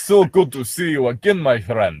 Oh, it is so good to see you again, my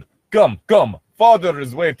friend. Come, father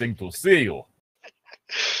is waiting to see you.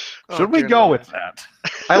 Should we go with that?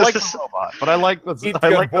 I like the robot, but I like the... Eat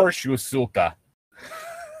your borscht, suka.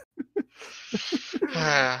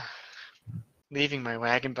 Leaving my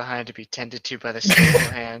wagon behind to be tended to by the stable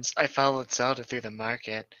hands, I followed Zelda through the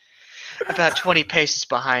market. About 20 paces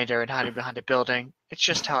behind her and hiding behind a building. It's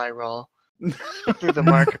just how I roll. Through the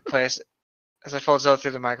marketplace, as I followed Zelda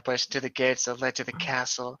through the marketplace to the gates that led to the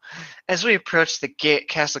castle. As we approached the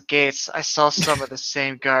castle gates, I saw some of the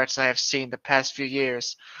same guards I have seen the past few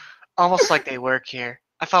years, almost like they work here.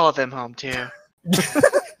 I followed them home too.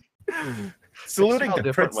 Saluting They smell the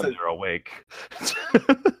different when princess. they're awake.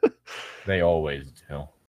 They always do.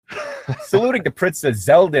 Saluting the Princess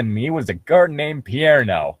Zelda and me was a guard named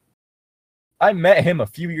Pierno. I met him a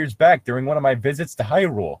few years back during one of my visits to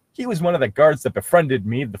Hyrule. He was one of the guards that befriended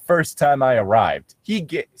me the first time I arrived. He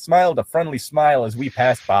smiled a friendly smile as we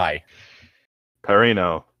passed by.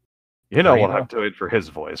 Perino. You know what Perino? I'm doing for his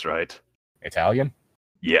voice, right? Italian?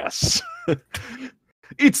 Yes.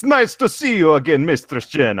 It's nice to see you again, Mistress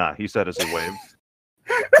Jenna, he said as he waved.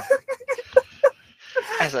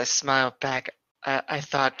 As I smiled back, I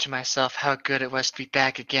thought to myself how good it was to be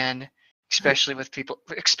back again, especially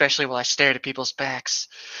while I stared at people's backs.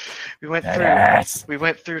 We went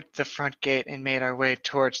through the front gate and made our way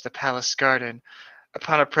towards the palace garden.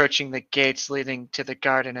 Upon approaching the gates leading to the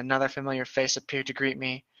garden, another familiar face appeared to greet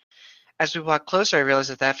me. As we walked closer, I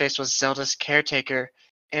realized that face was Zelda's caretaker,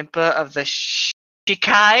 Impa of the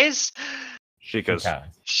Shikas?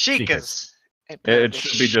 Shikas. It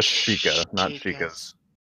should be just Sheikah, not Shikas.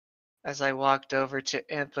 As I walked over to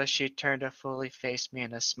Impa, she turned to fully face me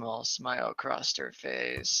and a small smile crossed her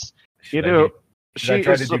face. Should I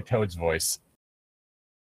try to do Toad's voice?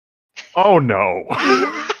 Oh no.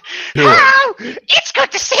 Do it. Oh, it's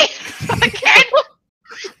good to see you again.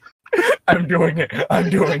 I'm doing it.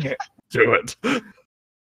 Do it.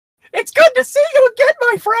 It's good to see you again,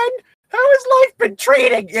 my friend. How has life been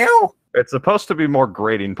treating you? It's supposed to be more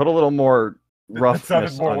grating. Put a little more That roughness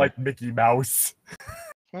sounded more on like Mickey Mouse.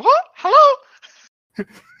 What? Hello?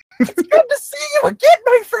 It's good to see you again,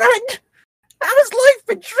 my friend. How has life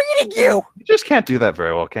been treating you? You just can't do that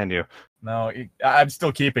very well, can you? No, I'm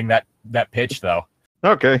still keeping that pitch, though.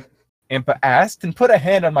 Okay. Impa asked and put a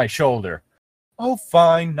hand on my shoulder. Oh,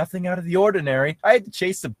 fine. Nothing out of the ordinary. I had to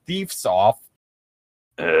chase some thieves off.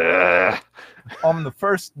 On the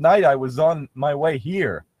first night I was on my way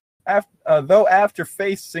here. After some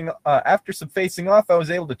facing off, I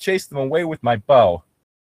was able to chase them away with my bow.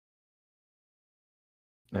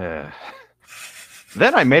 Then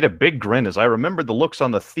I made a big grin as I remembered the looks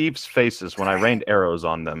on the thieves' faces when I rained arrows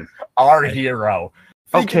on them. Our hero.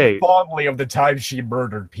 Okay. Thinking fondly of the time she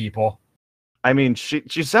murdered people. I mean,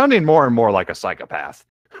 she's sounding more and more like a psychopath.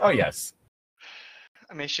 Oh, yes.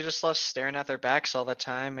 I mean, she just loves staring at their backs all the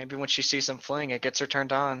time. Maybe when she sees them fleeing, it gets her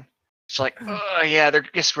turned on. She's like, oh, yeah, they're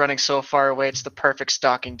just running so far away. It's the perfect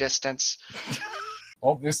stalking distance.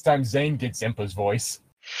 Well, this time Zane gets Impa's voice.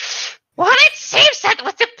 Well, it seems that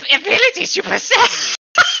with the abilities you possess.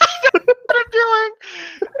 What I'm doing?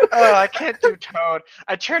 Oh, I can't do Toad.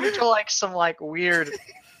 I turned into some weird.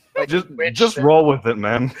 Just roll with it,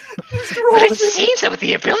 man. But it seems that with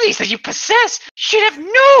the abilities that you possess, you'd have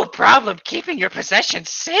no problem keeping your possessions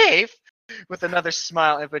safe. With another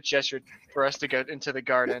smile, Impa gestured for us to go into the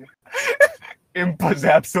garden. Impa's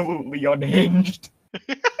absolutely unhinged.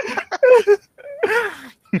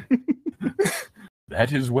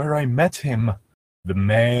 That is where I met him, the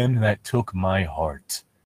man that took my heart.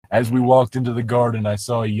 As we walked into the garden, I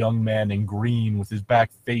saw a young man in green with his back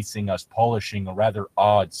facing us, polishing a rather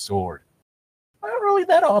odd sword. Not really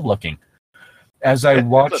that odd looking. As I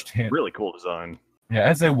watched him, really cool design. Yeah,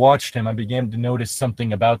 as I watched him, I began to notice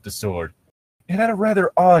something about the sword. It had a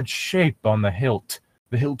rather odd shape on the hilt.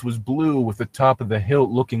 The hilt was blue, with the top of the hilt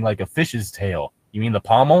looking like a fish's tail. You mean the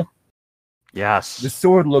pommel? Yes. The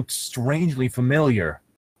sword looked strangely familiar.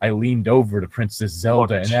 I leaned over to Princess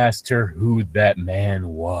Zelda and asked her who that man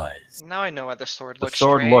was. Now I know why the sword looks The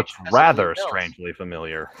sword strange, looks as rather it built. strangely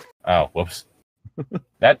familiar. Oh, whoops.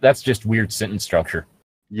 That's just weird sentence structure.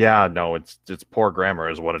 Yeah, no, it's poor grammar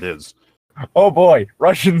is what it is. Oh boy,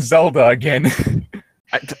 Russian Zelda again.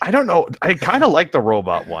 I don't know. I kind of like the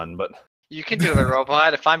robot one, but... You can do the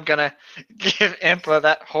robot if I'm gonna give Impa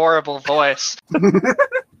that horrible voice.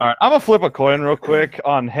 Alright, I'm gonna flip a coin real quick.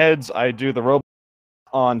 On heads, I do the robot.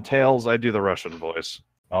 On tails, I do the Russian voice.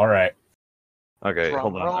 All right. Okay,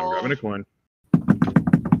 hold on. I'm grabbing a coin.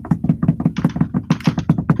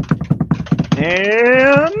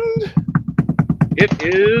 And it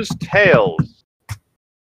is tails.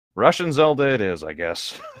 Russian Zelda it is, I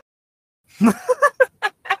guess.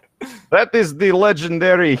 That is the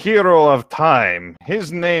legendary hero of time.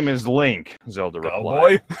 His name is Link, Zelda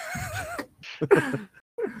replied. Boy.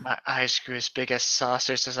 My eyes grew as big as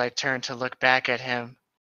saucers as I turned to look back at him.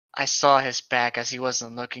 I saw his back as he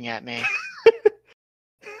wasn't looking at me.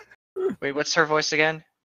 Wait, what's her voice again?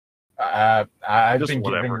 I've Just been giving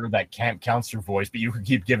whatever. her that camp counselor voice, but you can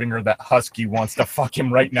keep giving her that husky wants to fuck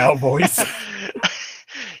him right now voice.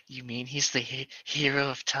 You mean he's the hero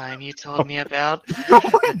of time you told me about? Oh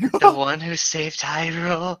my The god! one who saved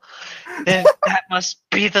Hyrule? Then that must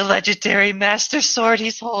be the legendary Master Sword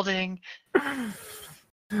he's holding.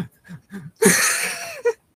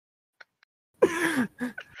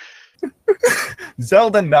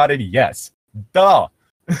 Zelda nodded yes. Duh.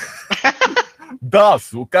 Duh,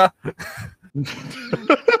 Suka.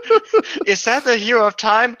 Is that the hero of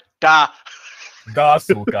time? Da. Duh,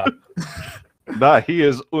 Suka. Nah, he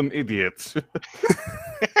is an idiot.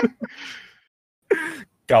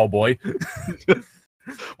 Cowboy.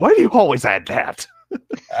 Why do you always add that?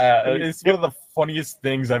 It's one of the funniest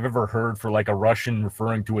things I've ever heard for like a Russian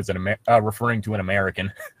referring to an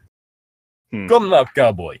American. Come now,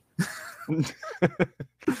 cowboy.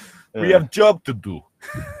 We have job to do.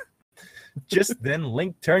 Just then,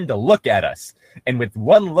 Link turned to look at us, and with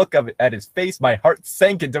one look at his face, my heart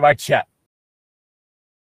sank into my chest.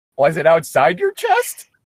 Was it outside your chest?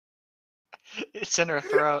 It's in her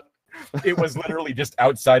throat. It was literally just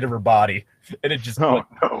outside of her body, and it just Oh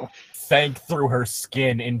no. sank through her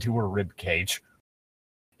skin into her rib cage.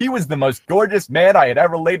 He was the most gorgeous man I had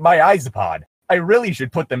ever laid my eyes upon. I really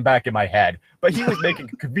should put them back in my head, but he was making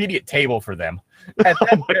a convenient table for them. At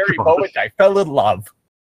that very moment, I fell in love.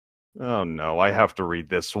 Oh no, I have to read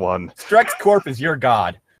this one. Strex Corp is your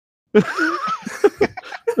god.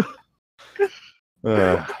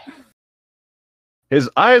 His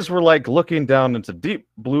eyes were like looking down into deep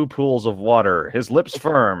blue pools of water, his lips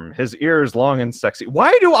firm, his ears long and sexy.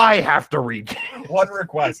 Why do I have to read? One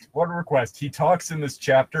request. He talks in this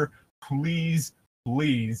chapter. Please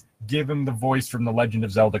give him the voice from the Legend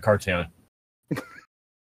of Zelda cartoon.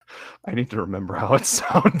 I need to remember how it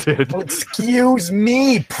sounded. Excuse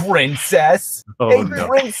me, princess. Oh, Hey, no.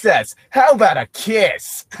 princess, how about a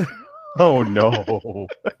kiss? Oh no.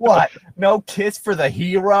 What? No kiss for the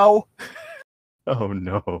hero? Oh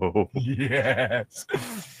no. Yes.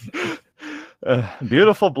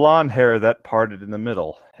 Beautiful blonde hair that parted in the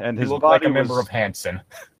middle, and He his looked body like a member was... of Hanson.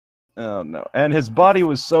 Oh no. And his body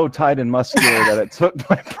was so tight and muscular that it took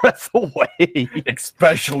my breath away.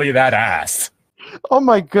 Especially that ass. Oh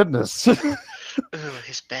my goodness. Ooh,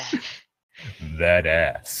 his back. That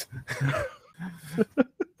ass.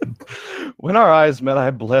 When our eyes met, I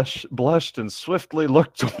blushed and swiftly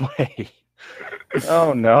looked away.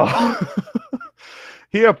 Oh no.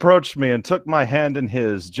 He approached me and took my hand in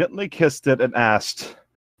his, gently kissed it, and asked,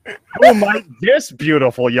 "Who might this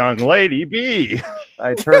beautiful young lady be?"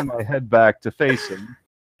 I turned my head back to face him,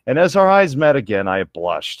 and as our eyes met again, I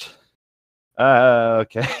blushed.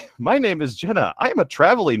 Okay. My name is Jenna. I am a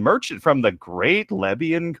traveling merchant from the Great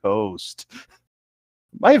Lebbian Coast.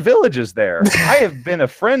 My village is there. I have been a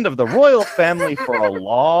friend of the royal family for a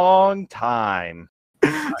long time.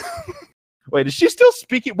 Wait, is she still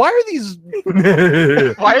speaking? Why are these...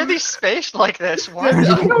 Why are these spaced like this? Why?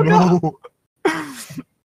 I don't know.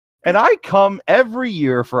 And I come every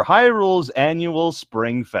year for Hyrule's annual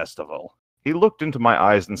spring festival. He looked into my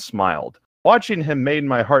eyes and smiled. Watching him made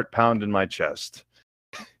my heart pound in my chest.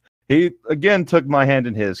 He again took my hand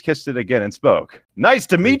in his, kissed it again, and spoke. "Nice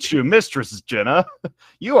to meet you, Mistress Jenna.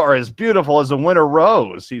 You are as beautiful as a winter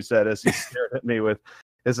rose," he said as he stared at me with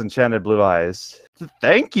his enchanted blue eyes.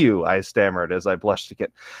 "Thank you," I stammered as I blushed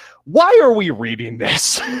again. Why are we reading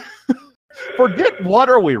this? Forget what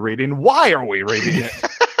are we reading. Why are we reading it?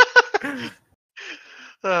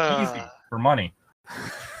 Easy for money.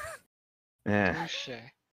 Touche.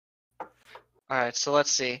 Alright, so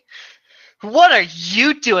let's see. "What are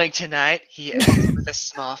you doing tonight?" he asked with a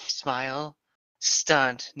small smile.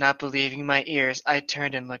 Stunned, not believing my ears, I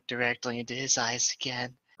turned and looked directly into his eyes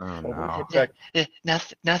again. Oh no.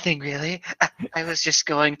 Nothing really. I was just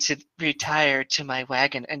going to retire to my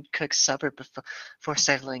wagon and cook supper before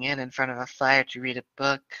settling in front of a fire to read a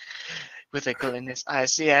book. With a glint in his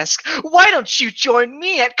eyes, he asked, "Why don't you join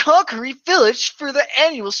me at Conquery Village for the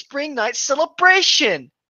annual Spring Night celebration?"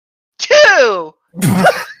 Two!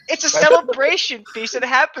 It's a celebration feast that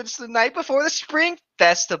happens the night before the Spring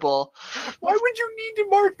Festival. Why would you need to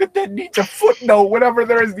mark that needs a footnote whenever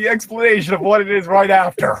there is the explanation of what it is right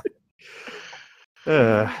after?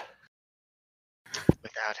 Without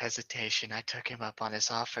hesitation, I took him up on his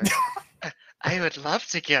offer. "I would love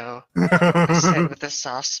to go," he said with a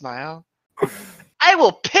soft smile. "I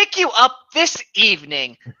will pick you up this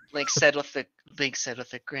evening," Link said with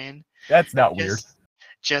a grin. That's not weird.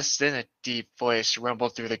 Just then a deep voice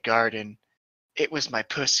rumbled through the garden. It was my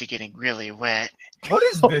pussy getting really wet. What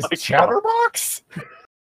is this, Chatterbox?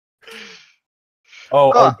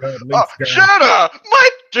 Oh, God, Link's gone. Jenna, my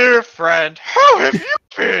dear friend, how have you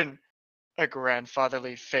been? A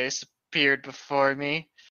grandfatherly face appeared before me.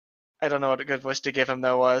 I don't know what a good voice to give him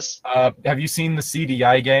though was. Have you seen the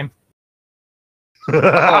CDI game? Oh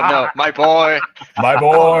no, my boy. My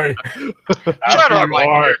boy! Jenna, my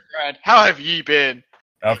dear friend, how have ye been?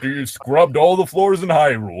 After you scrubbed all the floors in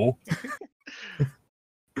Hyrule.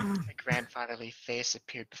 A grandfatherly face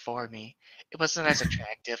appeared before me. It wasn't as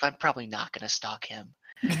attractive. I'm probably not going to stalk him.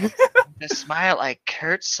 The smile I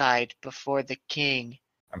curtsied before the king.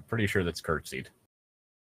 I'm pretty sure that's curtsied.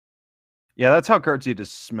 Yeah, that's how curtsy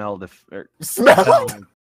just smelled. Smelled?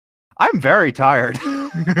 I'm very tired.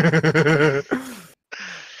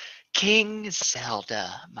 King Zelda,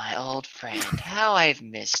 my old friend, how I've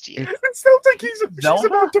missed you. It sounds like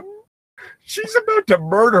she's about to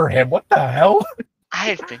murder him. What the hell?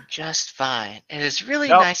 I've been just fine. It is really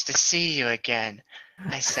Nope. nice to see you again,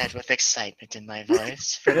 I said with excitement in my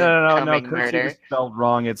voice for the No. coming Curtsy murder. was spelled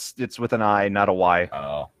wrong. It's with an I, not a Y.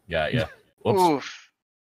 Oh, yeah. Whoops. Oof.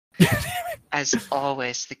 As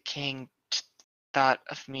always, the king thought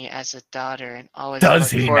of me as a daughter and always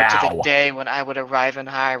Does looked he forward to now? the day when I would arrive in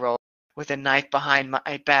Hyrule with a knife behind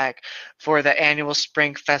my back for the annual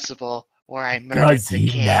spring festival where I murdered Does the he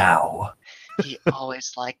king. now? He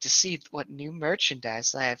always liked to see what new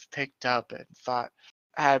merchandise I have picked up and thought.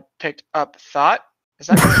 I have picked up thought? Is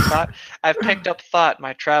that what I thought? I've picked up thought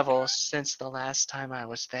my travels since the last time I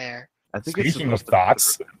was there. I think Speaking it's of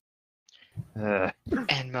thoughts,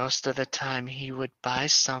 And most of the time he would buy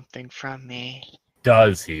something from me.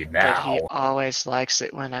 does he But now? he always likes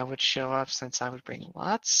it when I would show up since I would bring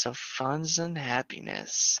lots of funs and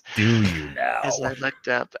happiness. Do you now? As I looked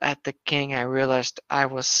up at the king, I realized I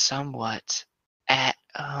was somewhat at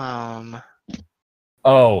home.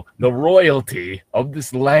 Oh, the royalty of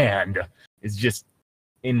this land is just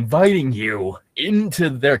inviting you into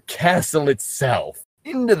their castle itself,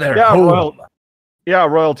 into their Yeah, home. yeah,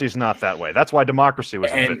 royalty's not that way. That's why democracy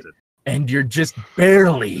was invented. And you're just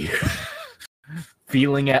barely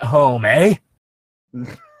feeling at home, eh?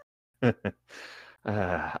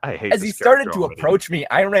 I hate As he this started character to already. approach me,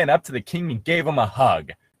 I ran up to the king and gave him a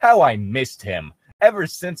hug. How I missed him. Ever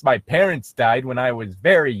since my parents died when I was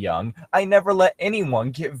very young, I never let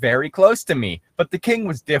anyone get very close to me. But the king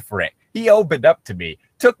was different. He opened up to me,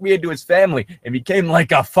 took me into his family, and became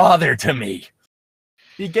like a father to me.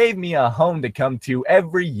 He gave me a home to come to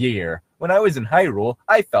every year. When I was in Hyrule,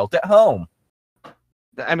 I felt at home.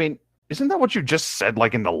 I mean, isn't that what you just said,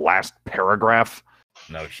 like in the last paragraph?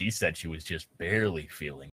 No, she said she was just barely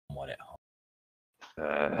feeling somewhat at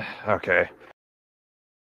home. Okay.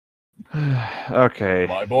 Okay.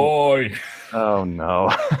 My boy. Oh no.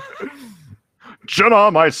 Jenna,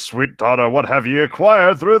 my sweet daughter, what have ye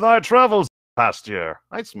acquired through thy travels past year?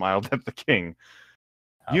 I smiled at the king.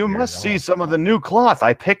 You must see some of the new cloth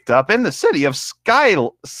I picked up in the city of Sky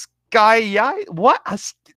Isle. Sky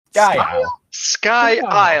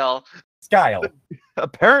Isle. Skyle.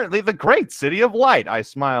 Apparently the great city of light. I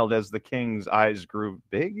smiled as the king's eyes grew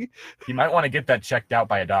big. You might want to get that checked out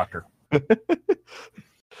by a doctor.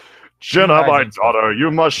 Jenna, my daughter, you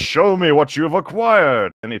must show me what you've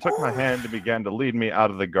acquired. And he took my hand and began to lead me out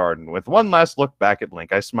of the garden. With one last look back at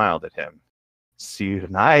Link, I smiled at him. See you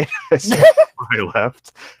tonight. I said before I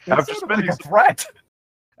left.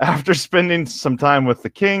 After spending some time with the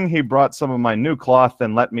king, he brought some of my new cloth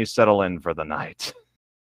and let me settle in for the night.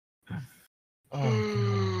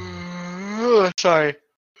 Sorry.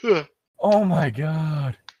 Oh my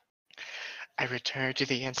god. I returned to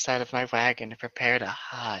the inside of my wagon and prepared a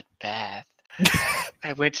hot bath.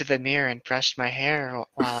 I went to the mirror and brushed my hair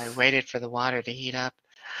while I waited for the water to heat up.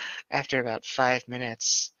 After about 5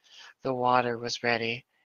 minutes, the water was ready.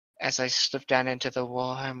 As I slipped down into the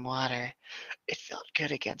warm water, it felt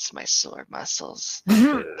good against my sore muscles.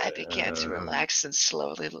 I began to relax and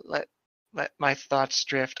slowly let my thoughts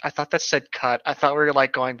drift. I thought that said cut. I thought we were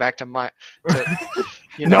like going back to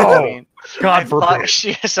you know what I mean? God I forbid. thought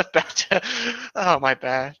she is about to. Oh, my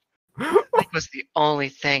bad. It was the only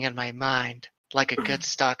thing in my mind. Like a good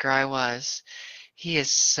stalker I was. He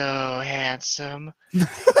is so handsome. I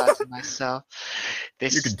thought to myself.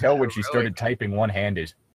 This You can tell when she started typing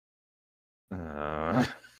one-handed.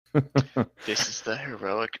 This is the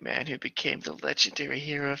heroic man who became the legendary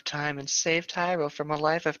hero of time and saved Hyrule from a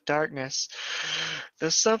life of darkness. Though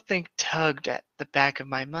something tugged at the back of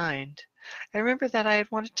my mind, I remember that I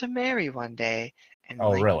had wanted to marry one day, and Oh,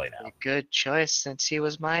 Link really was now? a good choice since he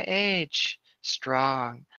was my age,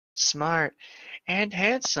 strong, smart, and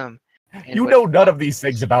handsome. And You would know none of love these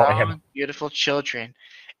things about him. strong, beautiful children,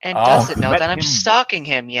 and Oh, doesn't know let that I'm him- stalking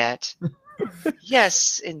him yet.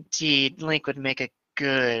 Yes, indeed, Link would make a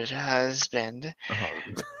good husband.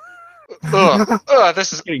 Oh.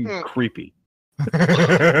 This is Getting creepy.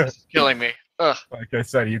 this is killing me. Ugh. Like I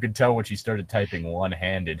said, you could tell when she started typing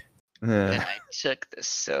one-handed. Then I took the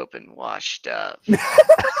soap and washed up.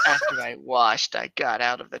 After I washed, I got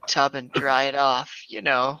out of the tub and dried off. You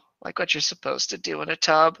know, like what you're supposed to do in a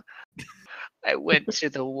tub. I went to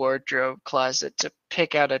the wardrobe closet to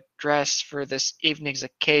pick out a dress for this evening's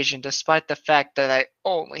occasion, despite the fact that I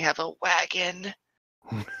only have a wagon.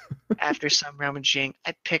 After some rummaging,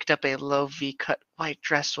 I picked up a low V-cut white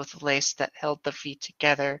dress with lace that held the V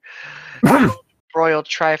together. Royal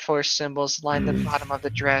Triforce symbols lined the bottom of the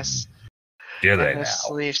dress. Do they And the now?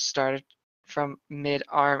 sleeve started from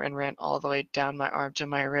mid-arm and ran all the way down my arm to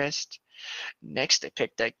my wrist. Next, I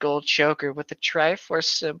picked a gold choker with a Triforce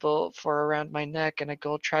symbol for around my neck and a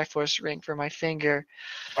gold Triforce ring for my finger.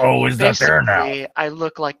 Oh, is that there now? Basically, I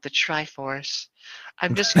look like the Triforce.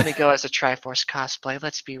 I'm just going to go as a Triforce cosplay,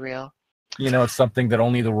 let's be real. You know, it's something that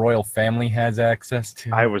only the royal family has access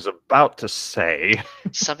to. I was about to say.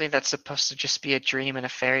 Something that's supposed to just be a dream and a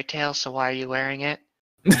fairy tale, so why are you wearing it?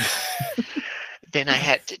 Then I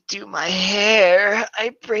had to do my hair.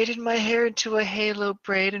 I braided my hair into a halo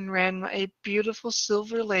braid and ran a beautiful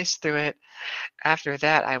silver lace through it. After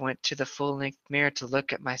that, I went to the full-length mirror to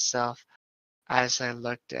look at myself. As I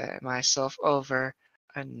looked at myself over,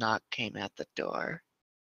 a knock came at the door.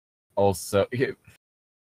 Also,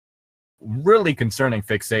 really concerning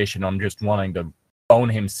fixation on just wanting to bone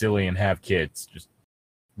him silly and have kids. Just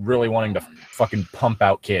really wanting to fucking pump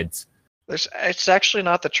out kids. It's actually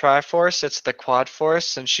not the Triforce, it's the Quad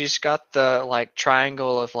Force, and she's got the like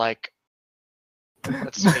triangle of like,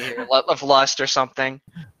 let's see here, of lust or something.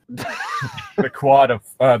 The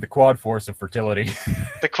quad force of fertility.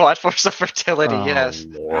 The Quad Force of fertility, yes.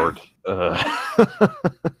 Lord.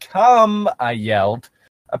 Come, I yelled.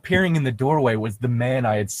 Appearing in the doorway was the man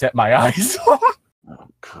I had set my eyes on. Oh,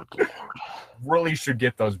 good Lord. Really should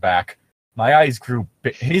get those back. My eyes grew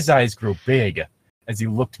his eyes grew big as he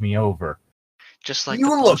looked me over. Just like You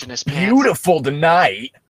the look bulge in his pants. beautiful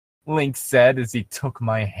tonight, Link said as he took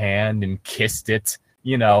my hand and kissed it.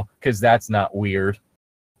 You know, because that's not weird.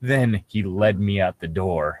 Then he led me out the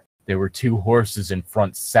door. There were 2 horses in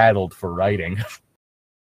front saddled for riding.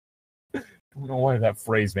 I don't know why that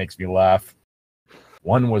phrase makes me laugh.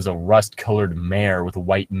 One was a rust-colored mare with a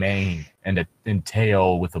white mane and a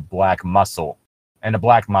tail with a black muscle.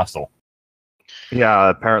 Yeah,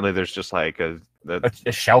 apparently there's just like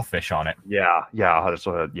A shellfish on it. yeah, that's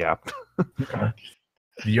what, yeah.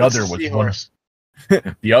 The other It's a was seahorse.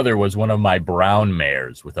 The other was one of my brown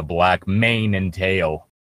mares with a black mane and tail.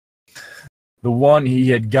 The one he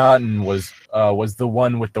had gotten was the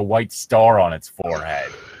one with the white star on its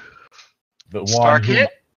forehead. The Star one who- Kid?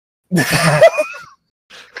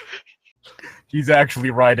 He's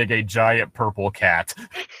actually riding a giant purple cat.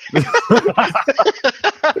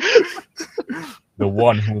 The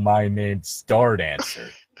one whom I named Star Dancer.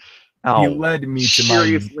 Oh, He led me to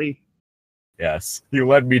seriously? Yes. He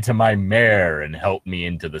led me to my mare and helped me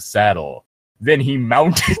into the saddle. Then he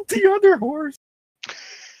mounted the other horse.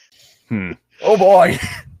 Oh boy.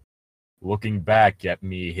 Looking back at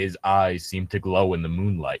me, his eyes seemed to glow in the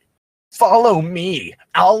moonlight. Follow me.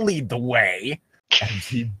 I'll lead the way. And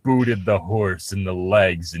he booted the horse in the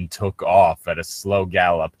legs and took off at a slow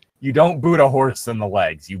gallop. You don't boot a horse in the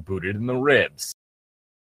legs. You boot it in the ribs.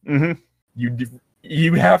 Mm-hmm.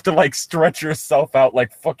 You have to like stretch yourself out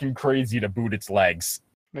like fucking crazy to boot its legs.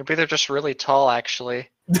 Maybe they're just really tall, actually.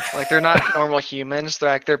 Like, they're not normal humans. They're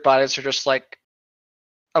like, their bodies are just like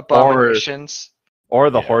abominations. Or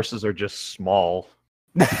the Yeah. horses are just small.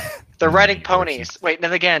 They're riding Mini ponies. horses. Wait,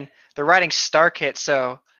 then again, they're riding Starkit,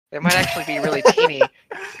 so they might actually be really teeny.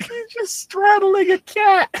 He's just straddling a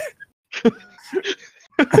cat.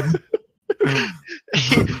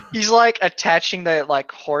 He's like attaching the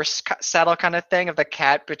like horse saddle kind of thing of the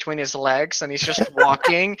cat between his legs, and he's just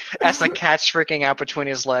walking as the cat's freaking out between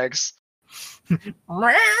his legs. And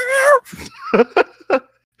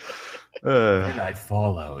I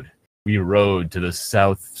followed. We rode to the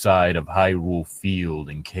south side of Hyrule Field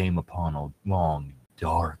and came upon a long,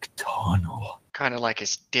 dark tunnel. Kind of like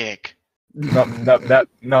his dick.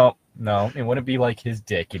 No, it wouldn't be like his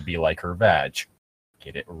dick. It'd be like her vag.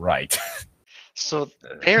 Get it right. So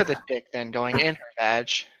they're the dick then going in her vag.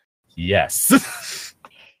 Yes.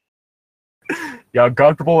 You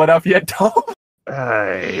uncomfortable enough yet, Tom?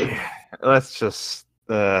 Hey, let's just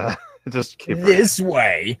keep This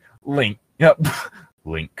way, Link. Yep.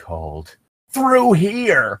 Link called. Through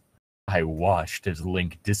here. I watched as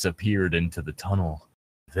Link disappeared into the tunnel.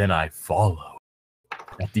 Then I followed.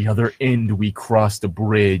 At the other end, we crossed a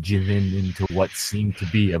bridge and then into what seemed to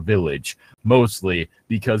be a village. Mostly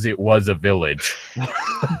because it was a village.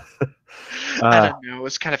 I don't know. It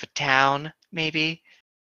was kind of a town, maybe.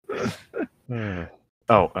 How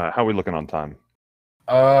are we looking on time?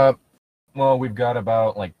 Well, we've got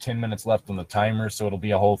about 10 minutes left on the timer, so it'll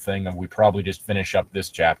be a whole thing, and we probably just finish up this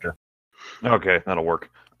chapter. Okay, that'll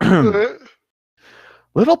work.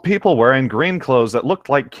 Little people wearing green clothes that looked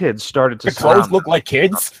like kids started to The clothes look like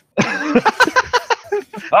kids?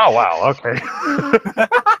 Oh, wow, okay.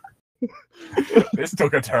 This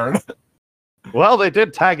took a turn. Well, they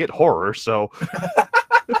did tag it horror, so...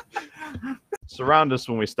 Surround us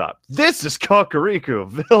when we stop. This is Kakariko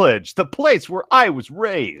Village, the place where I was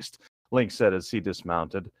raised, Link said as he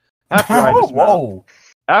dismounted. After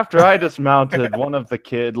I dismounted, one of the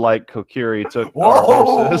kid-like Kokiri took our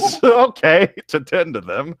horses, okay, to tend to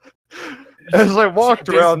them. As I walked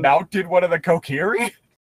around... Dismounted one of the Kokiri?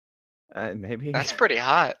 Maybe. That's pretty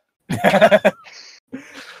hot.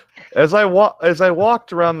 As I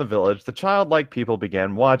walked around the village, the childlike people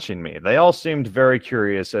began watching me. They all seemed very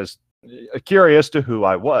curious to who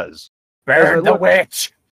I was. Burn the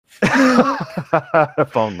witch!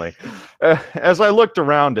 If only. As I looked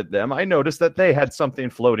around at them, I noticed that they had something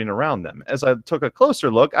floating around them. As I took a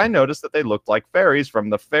closer look, I noticed that they looked like fairies from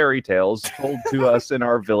the fairy tales told to us in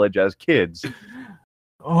our village as kids.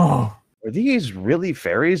 Oh. Were these really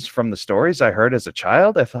fairies from the stories I heard as a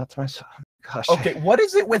child? I thought to myself, gosh. Okay, what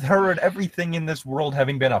is it with her and everything in this world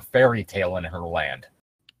having been a fairy tale in her land?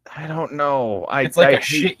 I don't know. It's like a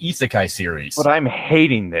shit isekai series. But I'm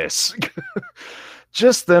hating this.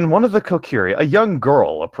 Just then, one of the Kokiri, a young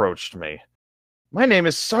girl, approached me. My name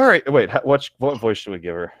is Sorry. Wait, what voice should we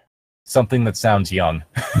give her? Something that sounds young.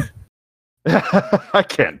 I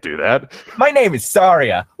can't do that. My name is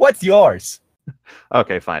Saria. What's yours?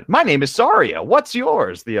 Okay, fine. My name is Saria. What's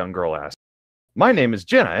yours? The young girl asked. My name is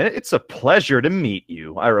Jenna. It's a pleasure to meet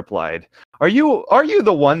you, I replied. Are you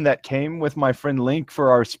the one that came with my friend Link for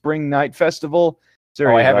our spring night festival?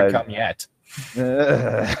 I haven't come yet.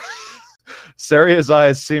 Saria's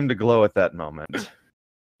eyes seemed to glow at that moment.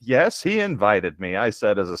 Yes, he invited me, I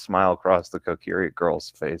said as a smile crossed the Kokiri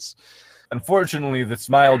girl's face. Unfortunately, the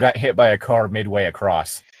smile got hit by a car midway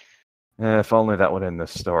across. If only that would end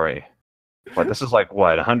this story. But this is like,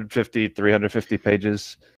 what, 150, 350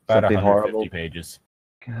 pages? About Something 150 horrible? pages.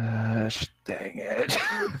 Gosh, dang it.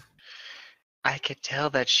 I could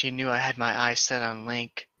tell that she knew I had my eyes set on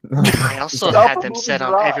Link. I also Stop had them moving set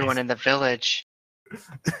on your eyes. everyone in the village.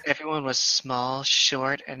 Everyone was small,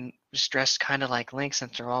 short, and was dressed kind of like Link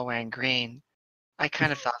since they're all wearing green. I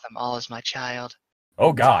kind of thought them all as my child.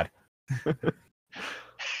 Oh, God.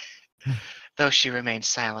 Though she remained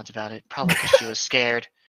silent about it, probably because she was scared.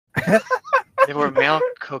 There were male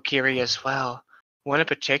Kokiri as well. One in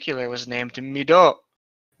particular was named Mido.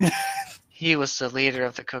 He was the leader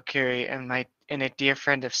of the Kokiri and a dear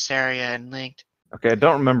friend of Saria and Link. Okay, I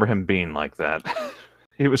don't remember him being like that.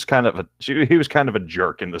 He was kind of a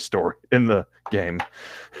jerk in the game.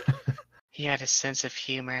 He had a sense of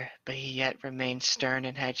humor, but he yet remained stern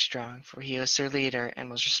and headstrong, for he was their leader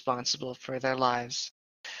and was responsible for their lives.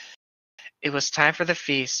 It was time for the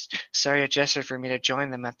feast. Saria gestured for me to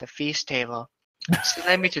join them at the feast table. She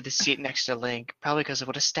led me to the seat next to Link, probably because I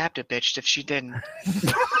would have stabbed a bitch if she didn't.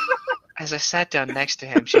 As I sat down next to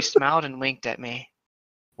him, she smiled and winked at me.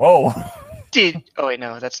 Whoa. Oh wait,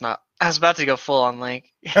 no, that's not. I was about to go full on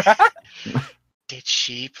Link. Did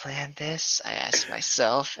she plan this? I asked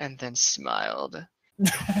myself, and then smiled.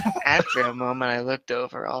 After a moment, I looked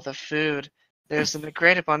over all the food. There was a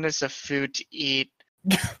great abundance of food to eat.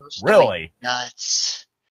 Really? Nuts.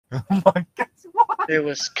 Oh my God. Why? There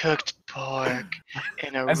was cooked pork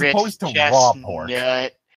and a As rich opposed to raw pork.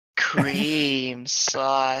 chestnut, cream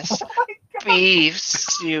sauce, Oh my God. beef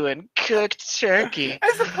stew, and cooked turkey.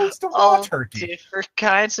 As opposed to raw All turkey. different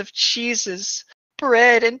kinds of cheeses,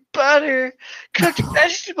 bread and butter, cooked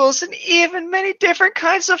vegetables, and even many different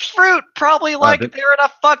kinds of fruit. Probably like they're in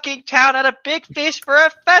a fucking town at a big feast for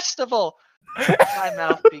a festival. My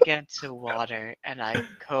mouth began to water, and I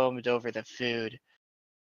combed over the food.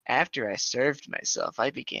 After I served myself, I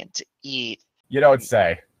began to eat. You don't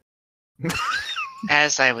say.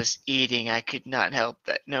 As I was eating, I could not help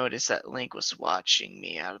but notice that Link was watching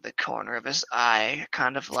me out of the corner of his eye,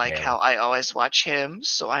 kind of like how I always watch him,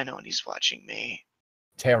 so I know when he's watching me.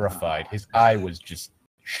 Terrified. His eye was just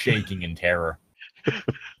shaking in terror.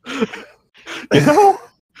 You know,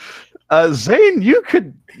 Zane, you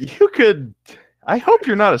could. I hope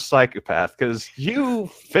you're not a psychopath, because you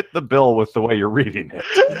fit the bill with the way you're reading it.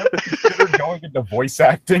 You're going into voice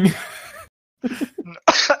acting.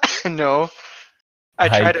 No. I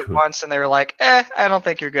tried it once, and they were like, I don't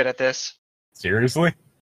think you're good at this. Seriously?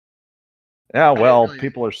 Yeah, well, really-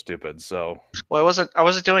 people are stupid, so... Well, I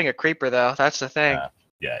wasn't doing a creeper, though. That's the thing.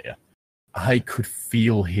 Yeah. I could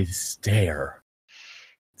feel his stare,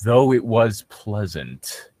 though it was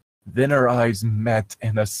pleasant. Then our eyes met,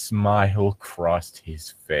 and a smile crossed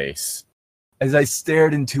his face. As I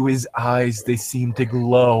stared into his eyes, they seemed to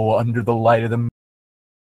glow under the light of the moon.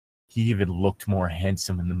 He even looked more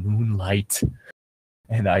handsome in the moonlight.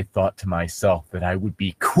 And I thought to myself that I would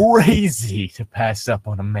be crazy to pass up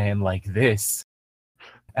on a man like this.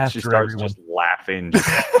 After She starts everyone... just laughing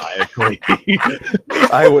maniacally.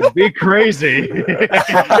 I would be crazy.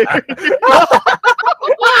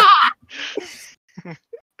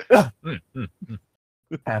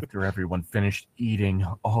 After everyone finished eating,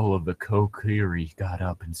 all of the Kokiri got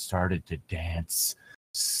up and started to dance.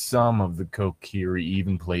 Some of the Kokiri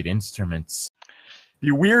even played instruments. It'd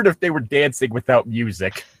be weird if they were dancing without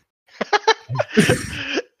music.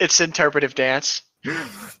 It's interpretive dance.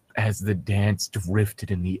 As the dance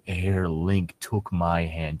drifted in the air, Link took my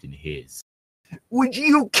hand in his. Would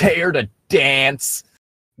you care to dance?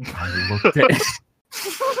 I looked at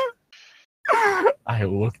I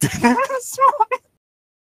looked at him and smiled.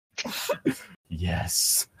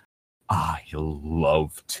 Yes, I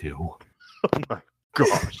love to. Oh my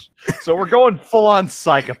gosh. So we're going full-on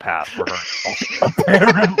psychopath for her.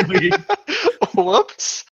 Apparently.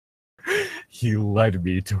 Whoops. He led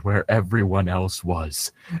me to where everyone else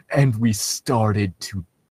was, and we started to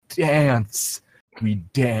dance. We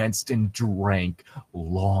danced and drank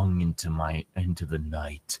long into the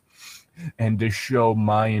night. And to show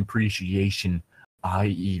my appreciation, I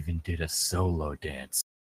even did a solo dance.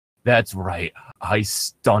 That's right, I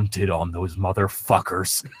stunted on those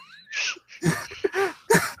motherfuckers.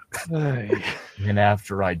 And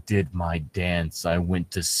after I did my dance, I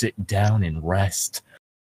went to sit down and rest.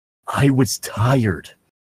 I was tired.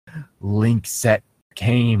 Link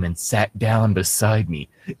came and sat down beside me.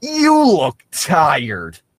 You look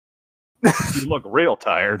tired. You look real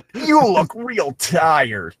tired. You look real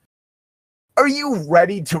tired. Are you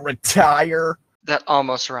ready to retire? That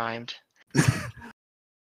almost rhymed.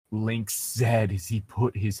 Link said as he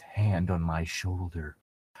put his hand on my shoulder.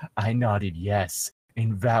 I nodded yes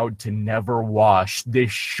and vowed to never wash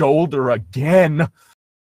this shoulder again.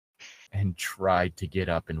 And tried to get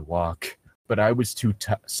up and walk, but I was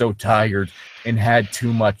so tired and had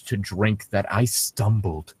too much to drink that I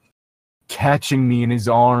stumbled. Catching me in his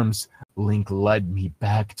arms, Link led me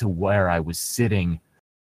back to where I was sitting.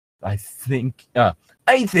 I think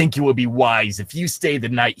it would be wise if you stay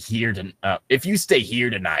here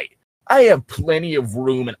tonight. I have plenty of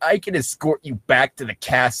room and I can escort you back to the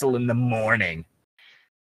castle in the morning.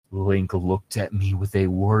 Link looked at me with a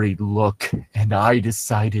worried look, and I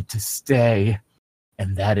decided to stay.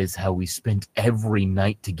 And that is how we spent every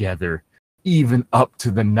night together, even up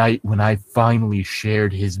to the night when I finally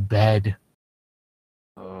shared his bed.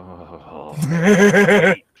 Oh.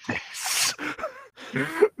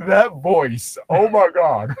 That voice, oh my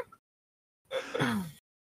god.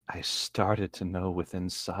 I started to know within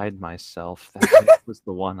myself that Nick was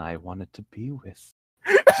the one I wanted to be with.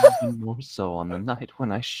 Even more so on the night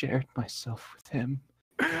when I shared myself with him.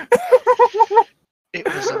 It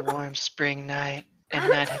was a warm spring night, and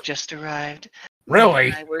night had just arrived. Really?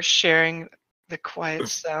 And I were sharing the quiet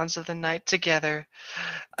sounds of the night together.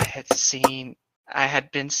 I had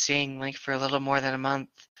been seeing Link for a little more than a month.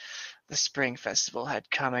 The spring festival had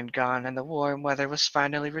come and gone, and the warm weather was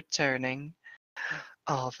finally returning.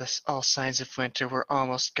 All signs of winter were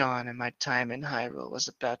almost gone, and my time in Hyrule was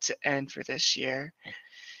about to end for this year.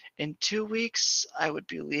 In 2 weeks, I would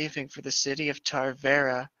be leaving for the city of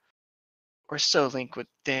Tarvera, or so Link would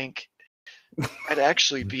think. I'd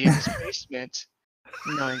actually be in his basement.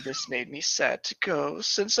 Knowing this made me sad to go,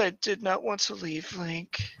 since I did not want to leave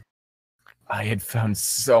Link. I had found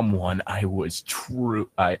someone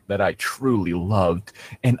that I truly loved,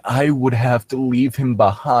 and I would have to leave him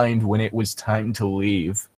behind when it was time to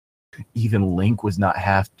leave. Even Link was not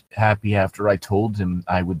happy after I told him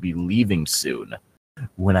I would be leaving soon.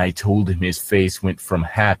 When I told him, his face went from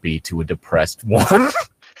happy to a depressed one.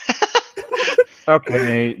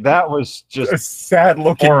 Okay, that was just a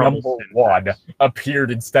sad-looking horrible number syntax. one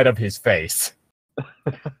appeared instead of his face.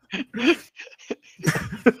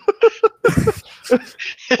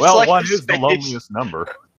 Well, like one his is the face. loneliest number.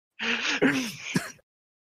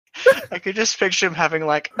 I could just picture him having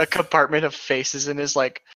like a compartment of faces in his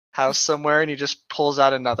like house somewhere, and he just pulls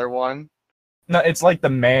out another one. No, it's like the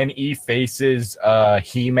Man-E Faces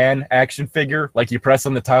He-Man action figure. Like you press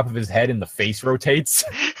on the top of his head and the face rotates.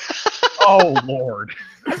 Oh, Lord.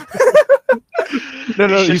 No,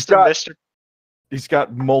 He's just a Mr. He's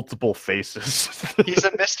got multiple faces. He's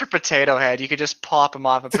a Mr. Potato Head. You could just pop him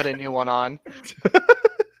off and put a new one on.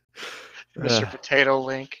 Mr. Potato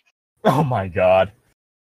Link. Oh my god.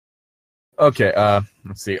 Okay,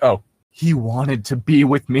 let's see. Oh, he wanted to be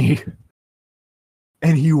with me.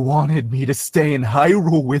 And he wanted me to stay in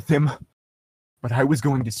Hyrule with him. But I was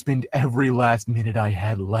going to spend every last minute I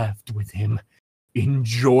had left with him,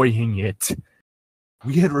 enjoying it.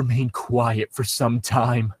 We had remained quiet for some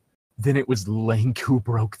time. Then it was Link who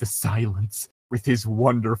broke the silence with his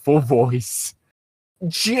wonderful voice.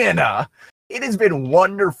 Jenna, it has been a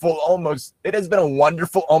wonderful almost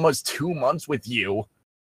 2 months with you.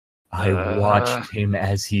 I watched him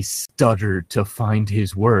as he stuttered to find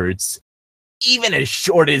his words. Even as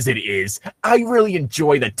short as it is, I really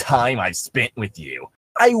enjoy the time I've spent with you.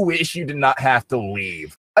 I wish you did not have to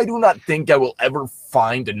leave. I do not think I will ever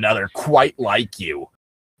find another quite like you.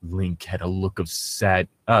 Link said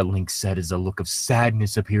as a look of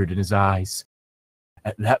sadness appeared in his eyes.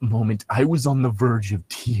 At that moment, I was on the verge of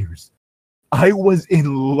tears. I was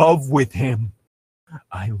in love with him.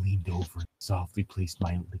 I leaned over and softly placed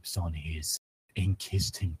my lips on his and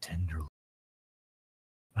kissed him tenderly.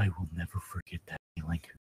 I will never forget that feeling.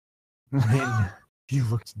 Then he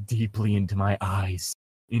looked deeply into my eyes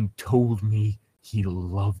and told me he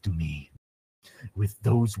loved me. With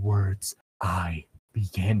those words, I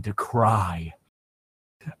began to cry.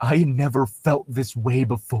 I had never felt this way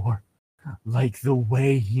before, like the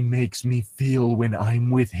way he makes me feel when I'm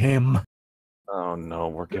with him. Oh no,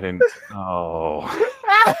 we're getting... Oh.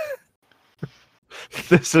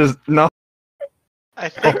 This is... No. I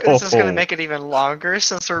think this is going to make it even longer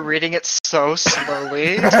since we're reading it so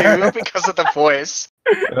slowly, too, because of the voice.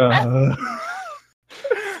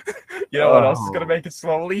 You know what else is going to make it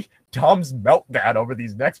slowly? Tom's meltdown over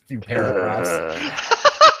these next few paragraphs.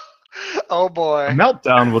 Oh boy. A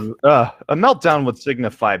meltdown would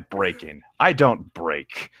signify breaking. I don't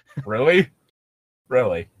break. Really?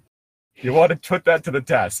 Really? You want to put that to the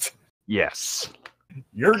test? Yes.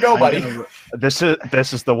 Your go, buddy. This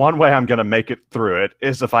is the one way I'm gonna make it through it,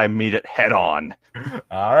 is if I meet it head on.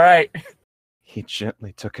 All right. He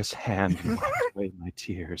gently took his hand and wiped away my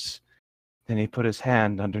tears. Then he put his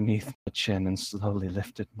hand underneath my chin and slowly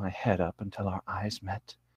lifted my head up until our eyes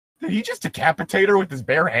met. Did he just decapitate her with his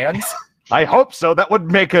bare hands? I hope so. That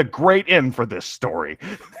would make a great end for this story.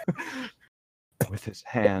 With his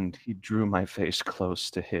hand, he drew my face close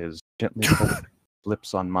to his, gently put his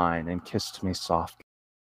lips on mine, and kissed me softly.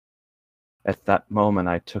 At that moment,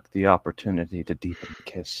 I took the opportunity to deepen the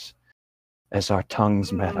kiss. As our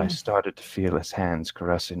tongues met, I started to feel his hands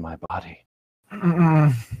caressing my body.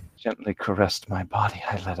 Gently caressed my body.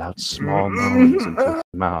 I let out small moans into his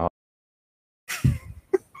mouth.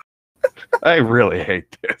 I really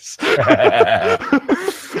hate this.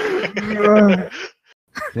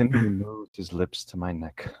 Then he moved his lips to my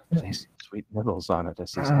neck, placing sweet nibbles on it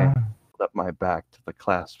as his hand pulled up my back to the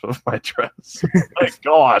clasp of my dress. My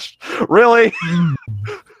gosh, really?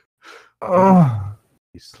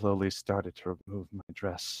 He slowly started to remove my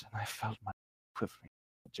dress, and I felt my quivering,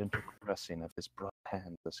 a gentle caressing of his broad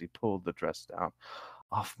hand as he pulled the dress down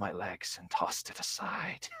off my legs and tossed it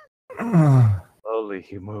aside. Slowly,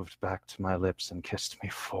 he moved back to my lips and kissed me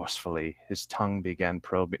forcefully. His tongue began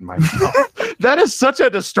probing my mouth. That is such a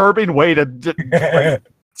disturbing way to...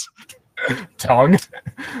 Tongue?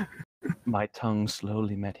 My tongue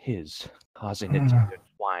slowly met his, causing it to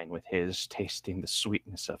intertwine with his, tasting the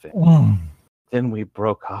sweetness of it. Then we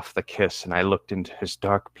broke off the kiss, and I looked into his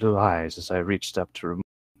dark blue eyes as I reached up to remove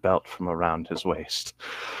the belt from around his waist.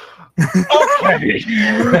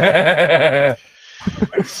 Okay.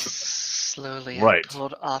 Slowly, Right. I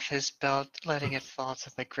pulled off his belt, letting it fall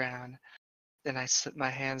to the ground. Then I slipped my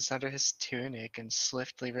hands under his tunic and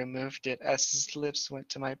swiftly removed it as his lips went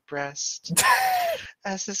to my breast.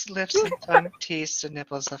 As his lips and tongue teased the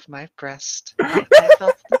nipples of my breast, I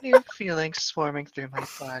felt the new feeling swarming through my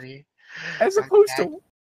body. As opposed to...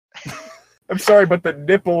 I'm sorry, but the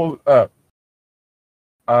nipple...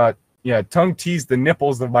 tongue teased the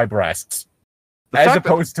nipples of my breasts. As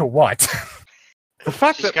opposed to what? The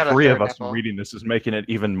fact She's that got a three of third us nipple. are reading this is making it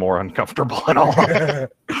even more uncomfortable and all.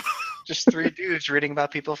 Just three dudes reading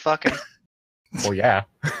about people fucking. Well, yeah.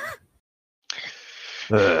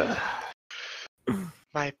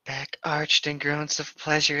 My back arched and groans of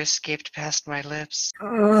pleasure escaped past my lips.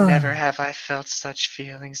 Never have I felt such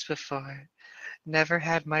feelings before. Never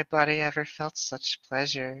had my body ever felt such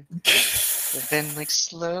pleasure. Then Link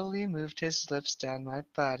slowly moved his lips down my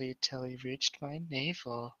body till he reached my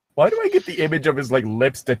navel. Why do I get the image of his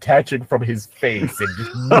lips detaching from his face and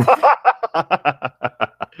just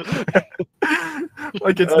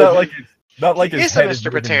Like it's not like He his is a head is Mr.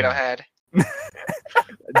 moving Potato around. Head.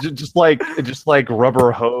 just like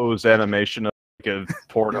rubber hose animation of like a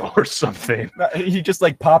porno or something. He just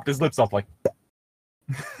like popped his lips off, like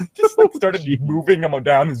just like started moving him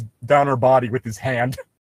down her body with his hand.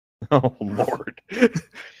 Oh Lord,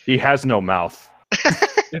 he has no mouth.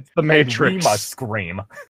 It's the Matrix. We must scream.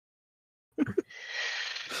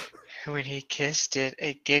 When he kissed it,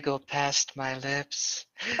 a giggle passed my lips.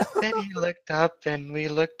 Then he looked up and we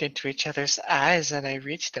looked into each other's eyes, and I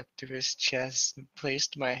reached up to his chest and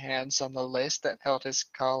placed my hands on the lace that held his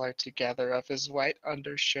collar together of his white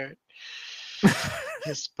undershirt.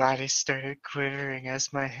 His body started quivering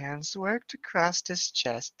as my hands worked across his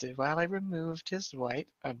chest while I removed his white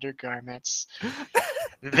undergarments.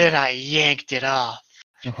 Then I yanked it off,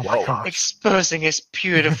 Oh my gosh. exposing his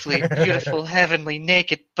beautiful, heavenly,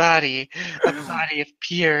 naked body, a body of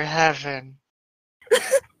pure heaven.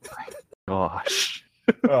 Gosh.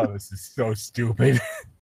 Oh, this is so stupid.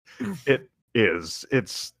 It is.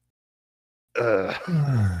 It's Our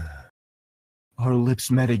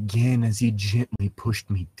lips met again as he gently pushed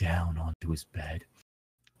me down onto his bed,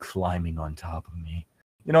 climbing on top of me.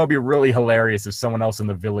 You know, it'd be really hilarious if someone else in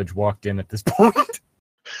the village walked in at this point.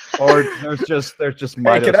 or there's just Hey,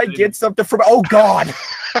 Mito can I sitting- get something from... Oh, God!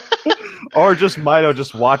 or just Mito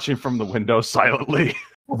just watching from the window silently.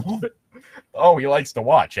 Oh, he likes to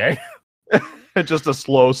watch, eh? And just a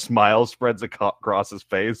slow smile spreads across his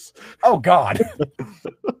face. Oh, God!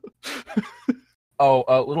 Oh,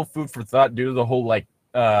 a little food for thought due to the whole, like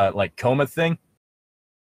coma thing.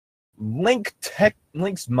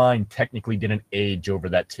 Link's mind technically didn't age over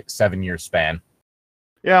that 7-year span.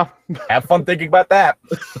 Yeah. Have fun thinking about that.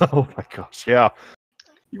 Oh my gosh. Yeah.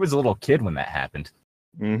 He was a little kid when that happened.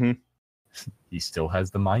 Mm-hmm. He still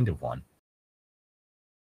has the mind of one.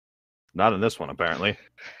 Not in this one, apparently.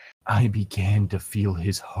 I began to feel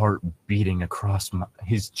his heart beating across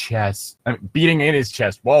his chest. Beating in his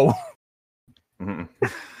chest. Whoa. Mm-hmm.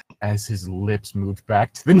 As his lips moved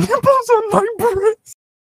back to the nipples on my breast.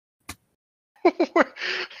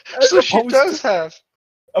 So she does have.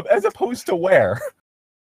 As opposed to where?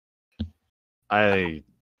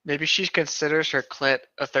 Maybe she considers her clit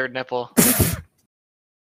a third nipple.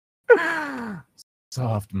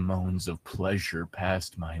 Soft moans of pleasure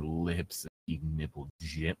passed my lips, and he nibbled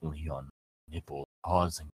gently on my nipple,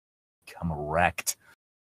 causing me to become erect.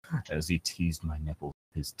 As he teased my nipple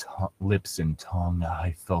with his lips and tongue,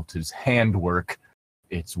 I felt his hand work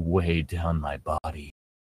its way down my body,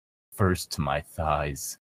 first to my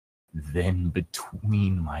thighs, then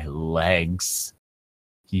between my legs.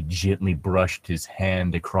 He gently brushed his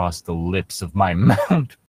hand across the lips of my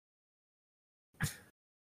mouth.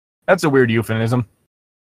 That's a weird euphemism.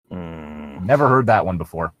 Never heard that one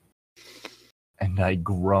before. And I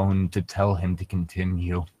groaned to tell him to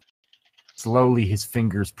continue. Slowly, his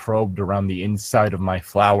fingers probed around the inside of my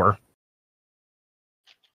flower,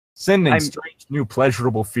 sending strange new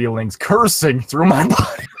pleasurable feelings coursing through my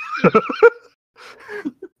body.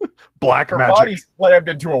 Black Her magic. body slammed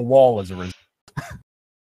into a wall as a result.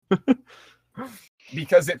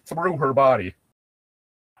 Because it threw her body.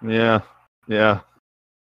 Yeah. Yeah.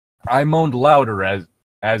 I moaned louder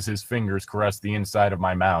as his fingers caressed the inside of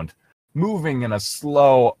my mound, moving in a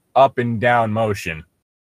slow up and down motion.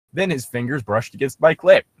 Then his fingers brushed against my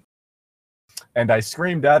clit, and I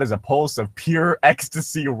screamed out as a pulse of pure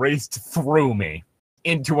ecstasy raced through me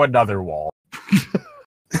into another wall.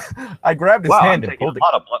 I grabbed his hand and pulled a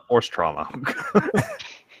lot of blunt force trauma.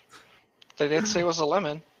 They did say it was a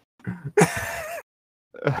lemon.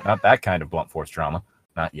 Not that kind of blunt force trauma.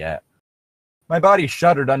 Not yet. My body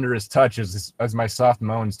shuddered under his touch as my soft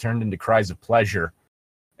moans turned into cries of pleasure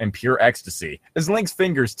and pure ecstasy. As Link's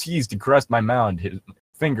fingers teased and caressed my mound, his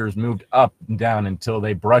fingers moved up and down until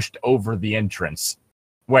they brushed over the entrance.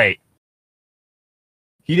 Wait.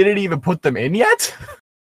 He didn't even put them in yet?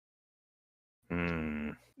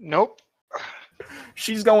 Nope.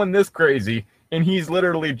 She's going this crazy, and he's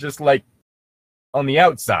literally just like on the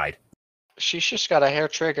outside. She's just got a hair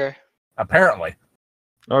trigger. Apparently.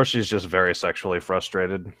 Or she's just very sexually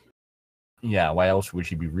frustrated. Yeah, why else would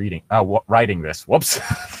she be writing this? Whoops.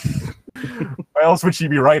 Why else would she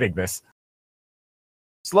be writing this?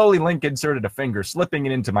 Slowly, Link inserted a finger, slipping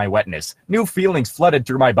it into my wetness. New feelings flooded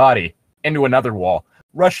through my body, into another wall,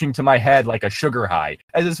 rushing to my head like a sugar high,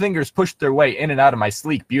 as his fingers pushed their way in and out of my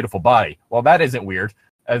sleek, beautiful body. Well, that isn't weird,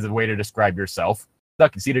 as a way to describe yourself.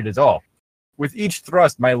 Not conceited at all. With each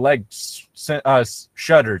thrust, my leg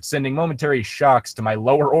shuddered, sending momentary shocks to my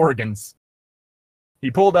lower organs.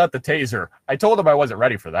 He pulled out the taser. I told him I wasn't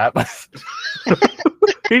ready for that, but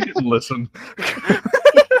He didn't listen.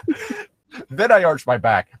 Then I arched my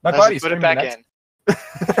back. My As body you put it screaming back in.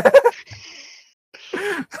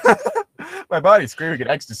 in. My body screaming in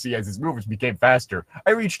ecstasy as his movements became faster.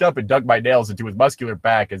 I reached up and dug my nails into his muscular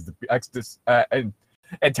back as the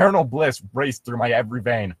eternal bliss raced through my every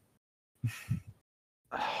vein.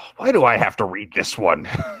 Why do I have to read this one?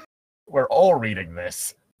 We're all reading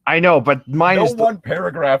this. I know, but mine No is... one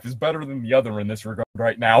paragraph is better than the other in this regard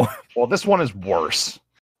right now. Well, this one is worse.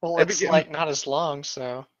 Well, I it's began- like not as long,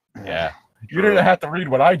 so. Yeah. You didn't have to read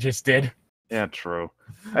what I just did. Yeah, true.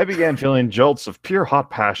 I began feeling jolts of pure hot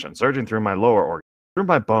passion surging through my lower organs, through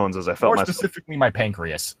my bones as I felt More myself... specifically, my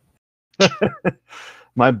pancreas.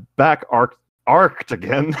 My back arced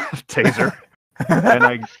again, taser,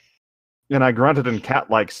 and I grunted in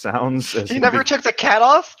cat-like sounds. As He never took the cat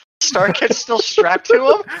off? Star Kid's still strapped to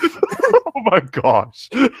him? Oh my gosh!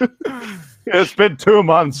 It's been 2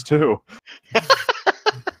 months too.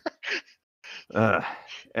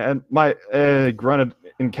 And my grunted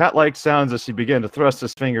in cat-like sounds as he began to thrust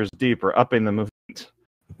his fingers deeper, upping the movement.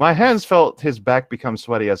 My hands felt his back become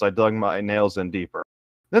sweaty as I dug my nails in deeper.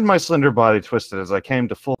 Then my slender body twisted as I came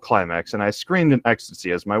to full climax, and I screamed in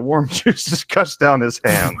ecstasy as my warm juices gushed down his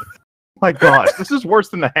hand. My gosh, this is worse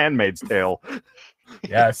than The Handmaid's Tale.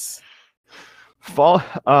 Yes.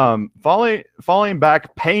 Falling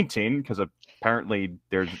back, painting, because apparently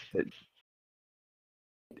there's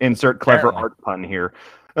insert clever Apparently. art pun here.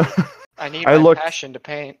 I need I my looked- passion to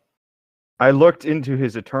paint. I looked into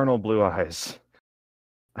his eternal blue eyes.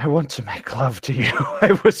 I want to make love to you,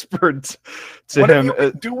 I whispered to What him have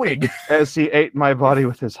you been doing? as he ate my body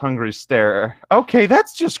with his hungry stare. Okay,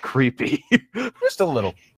 that's just creepy. Just a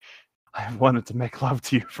little. I wanted to make love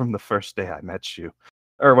to you from the first day I met you.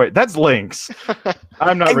 Or wait, that's Link's.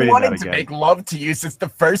 I'm not I reading that wanted to again. make love to you since the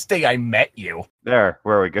first day I met you. There,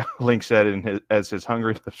 where we go. Link said as his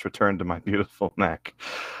hungry lips returned to my beautiful neck.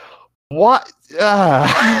 What?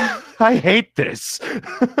 I hate this.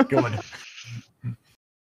 Good.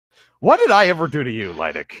 What did I ever do to you,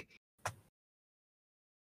 Llytic?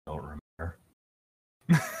 Don't remember.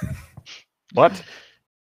 What?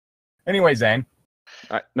 Anyway, Zane.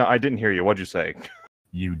 No, I didn't hear you. What'd you say?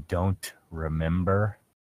 You don't remember?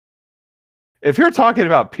 If you're talking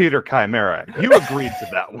about Peter Chimera, you agreed to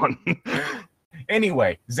that one.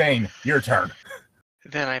 Anyway, Zane, your turn.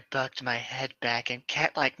 Then I bucked my head back and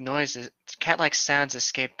cat-like sounds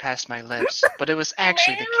escaped past my lips, but it was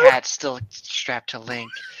actually the cat still strapped to Link.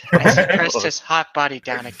 As he pressed his hot body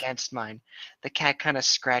down against mine, the cat kind of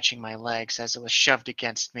scratching my legs as it was shoved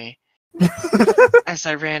against me. As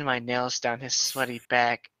I ran my nails down his sweaty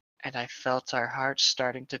back, and I felt our hearts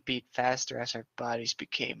starting to beat faster as our bodies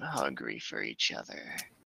became hungry for each other.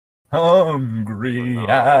 Hungry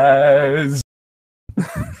as...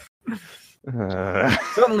 Uh,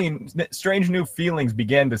 Suddenly, strange new feelings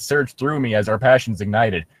began to surge through me as our passions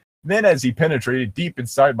ignited. Then, as he penetrated deep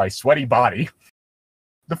inside my sweaty body,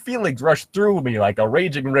 the feelings rushed through me like a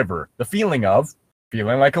raging river. The feeling of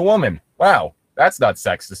feeling like a woman. Wow, that's not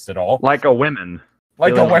sexist at all. like a women.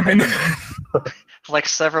 Like a feeling like- woman. Like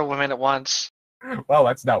several women at once. Well,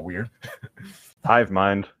 that's not weird. Hive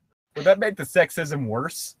mind. Would that make the sexism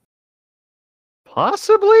worse?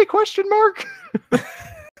 Possibly? Question mark.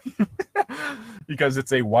 Because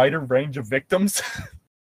it's a wider range of victims?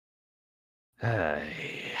 Hey.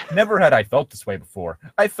 Never had I felt this way before.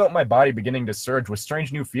 I felt my body beginning to surge with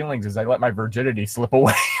strange new feelings as I let my virginity slip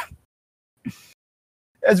away.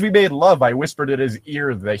 As we made love, I whispered in his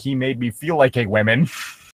ear that he made me feel like a woman.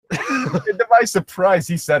 And to my surprise,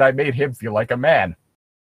 he said I made him feel like a man.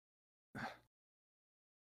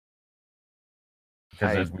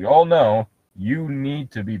 Because as we all know, you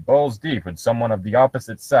need to be balls deep with someone of the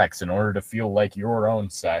opposite sex in order to feel like your own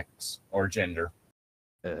sex or gender.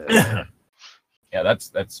 Yeah,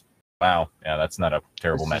 that's wow. Yeah, that's not a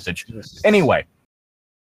terrible message. Anyway,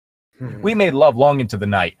 we made love long into the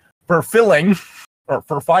night, fulfilling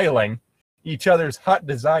each other's hot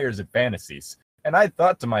desires and fantasies. And I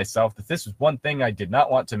thought to myself that this was one thing I did not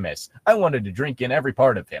want to miss. I wanted to drink in every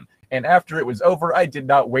part of him. And after it was over, I did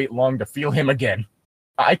not wait long to feel him again.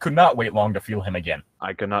 I could not wait long to feel him again.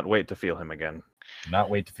 I could not wait to feel him again. Not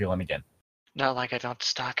wait to feel him again. Not like I don't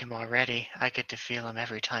stalk him already. I get to feel him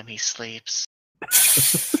every time he sleeps.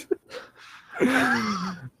 The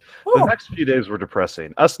next few days were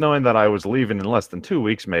depressing. Us knowing that I was leaving in less than 2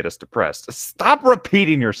 weeks made us depressed. Stop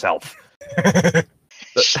repeating yourself.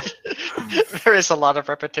 There is a lot of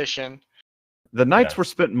repetition. The nights Yes. were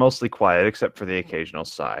spent mostly quiet, except for the occasional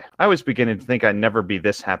sigh. I was beginning to think I'd never be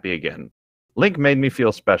this happy again. Link made me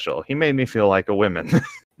feel special. He made me feel like a woman.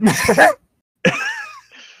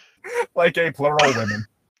 Like a plural women.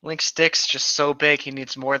 Link's dick's just so big he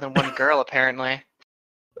needs more than one girl, apparently.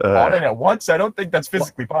 On it at once? I don't think that's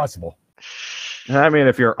physically possible. I mean,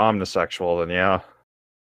 if you're omnisexual, then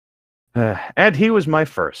yeah. And he was my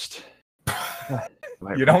first.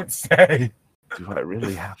 You don't say. Do I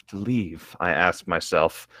really have to leave? I asked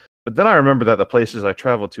myself. But then I remembered that the places I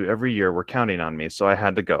traveled to every year were counting on me, so I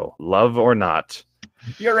had to go, love or not.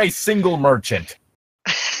 You're a single merchant.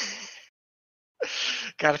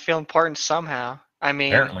 Gotta feel important somehow. I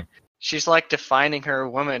mean, Apparently. she's like defining her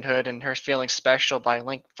womanhood and her feeling special by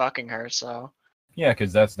Link fucking her, so. Yeah,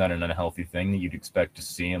 because that's not an unhealthy thing that you'd expect to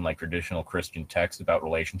see in like traditional Christian texts about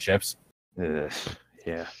relationships.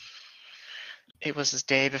 Yeah. It was the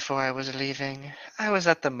day before I was leaving. I was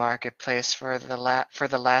at the marketplace for the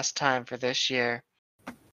last time for this year.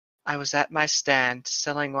 I was at my stand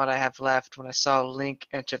selling what I have left when I saw Link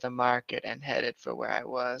enter the market and headed for where I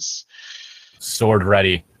was. Sword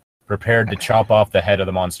ready, prepared to chop off the head of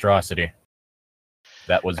the monstrosity.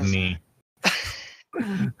 That was me.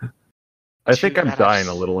 I think I'm dying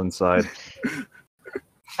a little inside.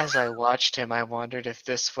 As I watched him, I wondered if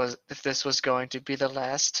this was going to be the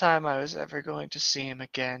last time I was ever going to see him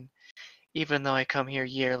again, even though I come here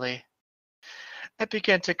yearly. I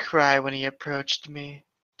began to cry when he approached me.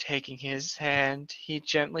 Taking his hand, he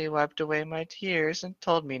gently wiped away my tears and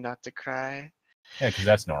told me not to cry. Yeah, because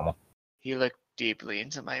that's normal. He looked deeply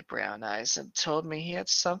into my brown eyes and told me he had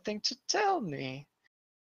something to tell me.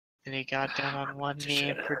 Then he got down on one knee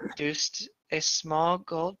and produced a small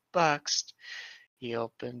gold box. He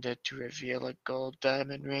opened it to reveal a gold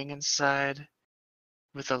diamond ring inside.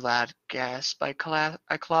 With a loud gasp, I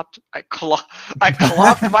clopped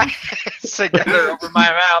my hands together over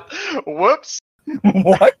my mouth. Whoops!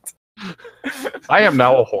 What? I am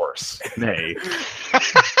now a horse. Nay.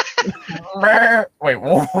 Wait,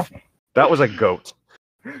 what? That was a goat.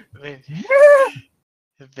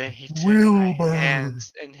 Then he took my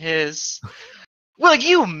hands in his. Will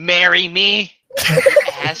you marry me? He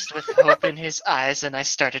asked with hope in his eyes, and I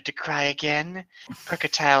started to cry again.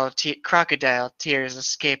 Crocodile tears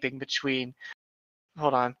escaping between.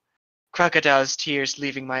 Hold on. Crocodile's tears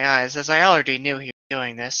leaving my eyes. As I already knew he was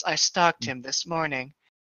doing this, I stalked him this morning.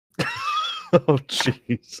 Oh,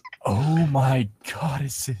 jeez. Oh my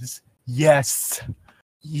goddesses. Yes.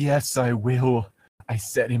 Yes, I will. I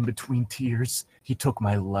said in between tears. He took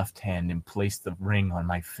my left hand and placed the ring on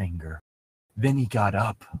my finger. Then he got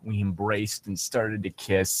up, we embraced and started to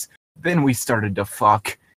kiss. Then we started to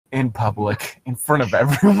fuck in public in front of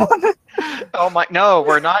everyone. Oh my, no,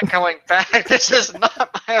 we're not going back. This is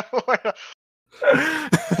not my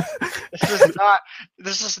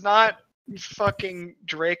This is not fucking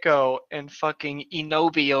Draco and fucking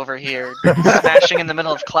Inobi over here smashing in the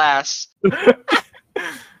middle of class.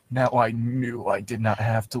 Now I knew I did not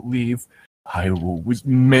have to leave. Hyrule was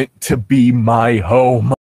meant to be my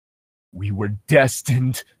home. We were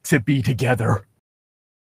destined to be together.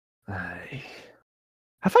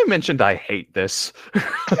 Have I mentioned I hate this?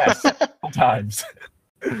 Yes, times.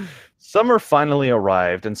 Summer finally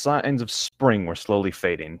arrived, and signs of spring were slowly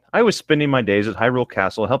fading. I was spending my days at Hyrule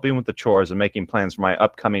Castle, helping with the chores and making plans for my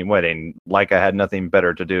upcoming wedding, like I had nothing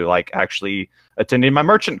better to do, like actually attending my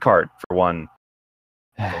merchant cart, for one.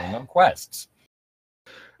 Going on quests.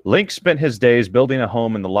 Link spent his days building a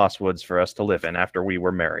home in the Lost Woods for us to live in after we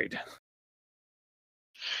were married.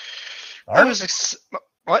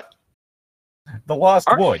 What? The Lost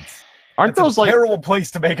Woods. Aren't That's those a like terrible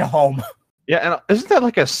place to make a home? Yeah, and isn't that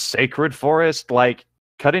like a sacred forest? Like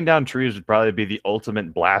cutting down trees would probably be the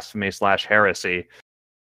ultimate blasphemy / heresy.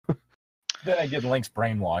 Then I get Link's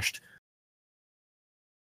brainwashed.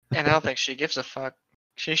 And I don't think she gives a fuck.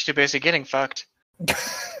 She's too busy getting fucked.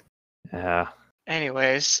 Yeah.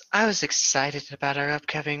 Anyways, I was excited about our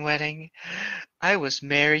upcoming wedding. I was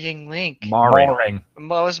marrying Link. Marring. I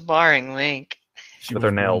was marrying Link. She With was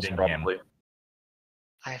her nails, wounding probably. him.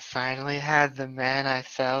 I finally had the man I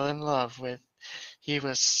fell in love with. He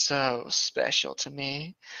was so special to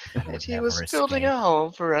me. And he was building a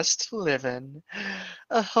home for us to live in.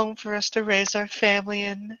 A home for us to raise our family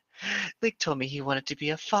in. Link told me he wanted to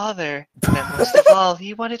be a father. And that most of all,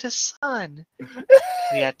 he wanted a son.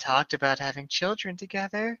 We had talked about having children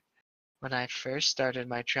together. When I first started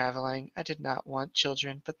my traveling, I did not want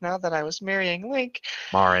children, but now that I was marrying Link,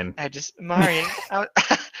 Marin.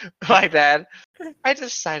 my bad. I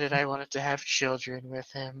decided I wanted to have children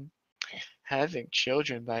with him. Having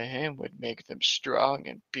children by him would make them strong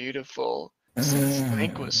and beautiful, since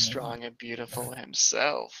Link was strong and beautiful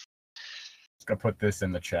himself. Just gonna put this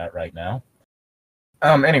in the chat right now.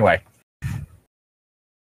 Anyway.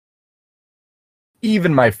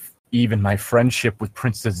 Even my Even my friendship with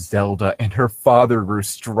Princess Zelda and her father grew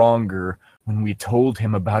stronger when we told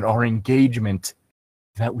him about our engagement,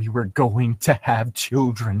 that we were going to have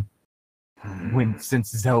children.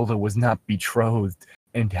 Since Zelda was not betrothed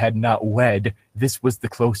and had not wed, this was the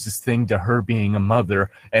closest thing to her being a mother,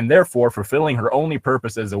 and therefore fulfilling her only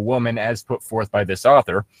purpose as a woman, as put forth by this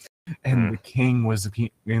author. And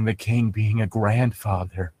the king being a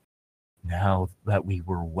grandfather. Now that we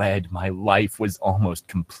were wed, my life was almost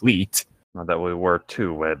complete. Now that we were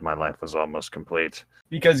too wed, my life was almost complete.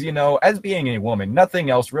 Because, as being a woman, nothing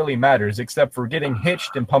else really matters except for getting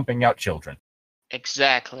hitched and pumping out children.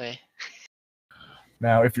 Exactly.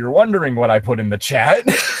 Now, if you're wondering what I put in the chat...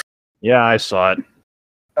 Yeah, I saw it.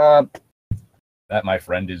 That, my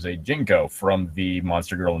friend, is a Jinko from the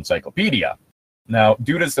Monster Girl Encyclopedia. Now,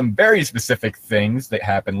 due to some very specific things that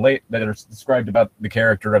happen that are described about the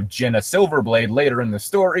character of Jenna Silverblade later in the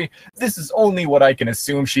story, this is only what I can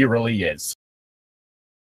assume she really is.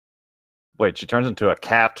 Wait, she turns into a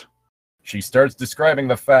cat? She starts describing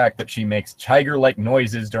the fact that she makes tiger-like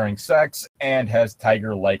noises during sex and has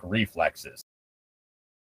tiger-like reflexes.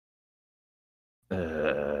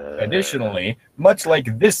 Additionally, much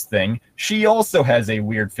like this thing, she also has a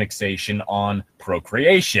weird fixation on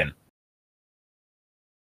procreation.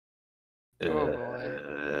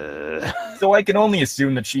 So I can only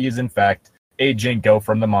assume that she is in fact a Jinko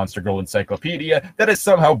from the Monster Girl Encyclopedia that has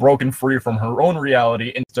somehow broken free from her own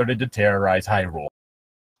reality and started to terrorize Hyrule.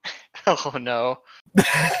 Oh no.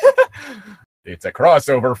 It's a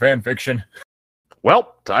crossover fanfiction.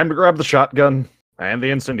 Well, time to grab the shotgun and the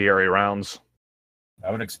incendiary rounds.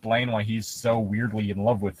 That would explain why he's so weirdly in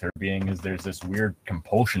love with her, being as there's this weird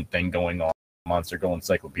compulsion thing going on in the Monster Girl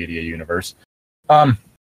Encyclopedia universe. Well.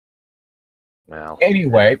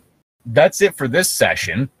 Anyway, that's it for this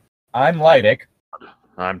session. I'm Llytic.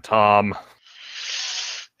 I'm Tom.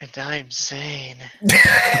 And I'm Zane.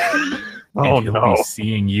 And he'll be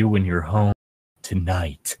seeing you in your home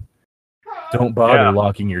tonight. Don't bother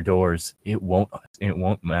locking your doors. It won't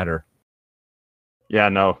matter. Yeah,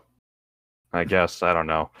 no. I guess. I don't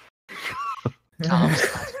know.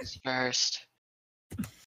 Tom's first.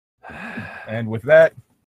 And with that,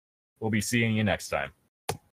 we'll be seeing you next time.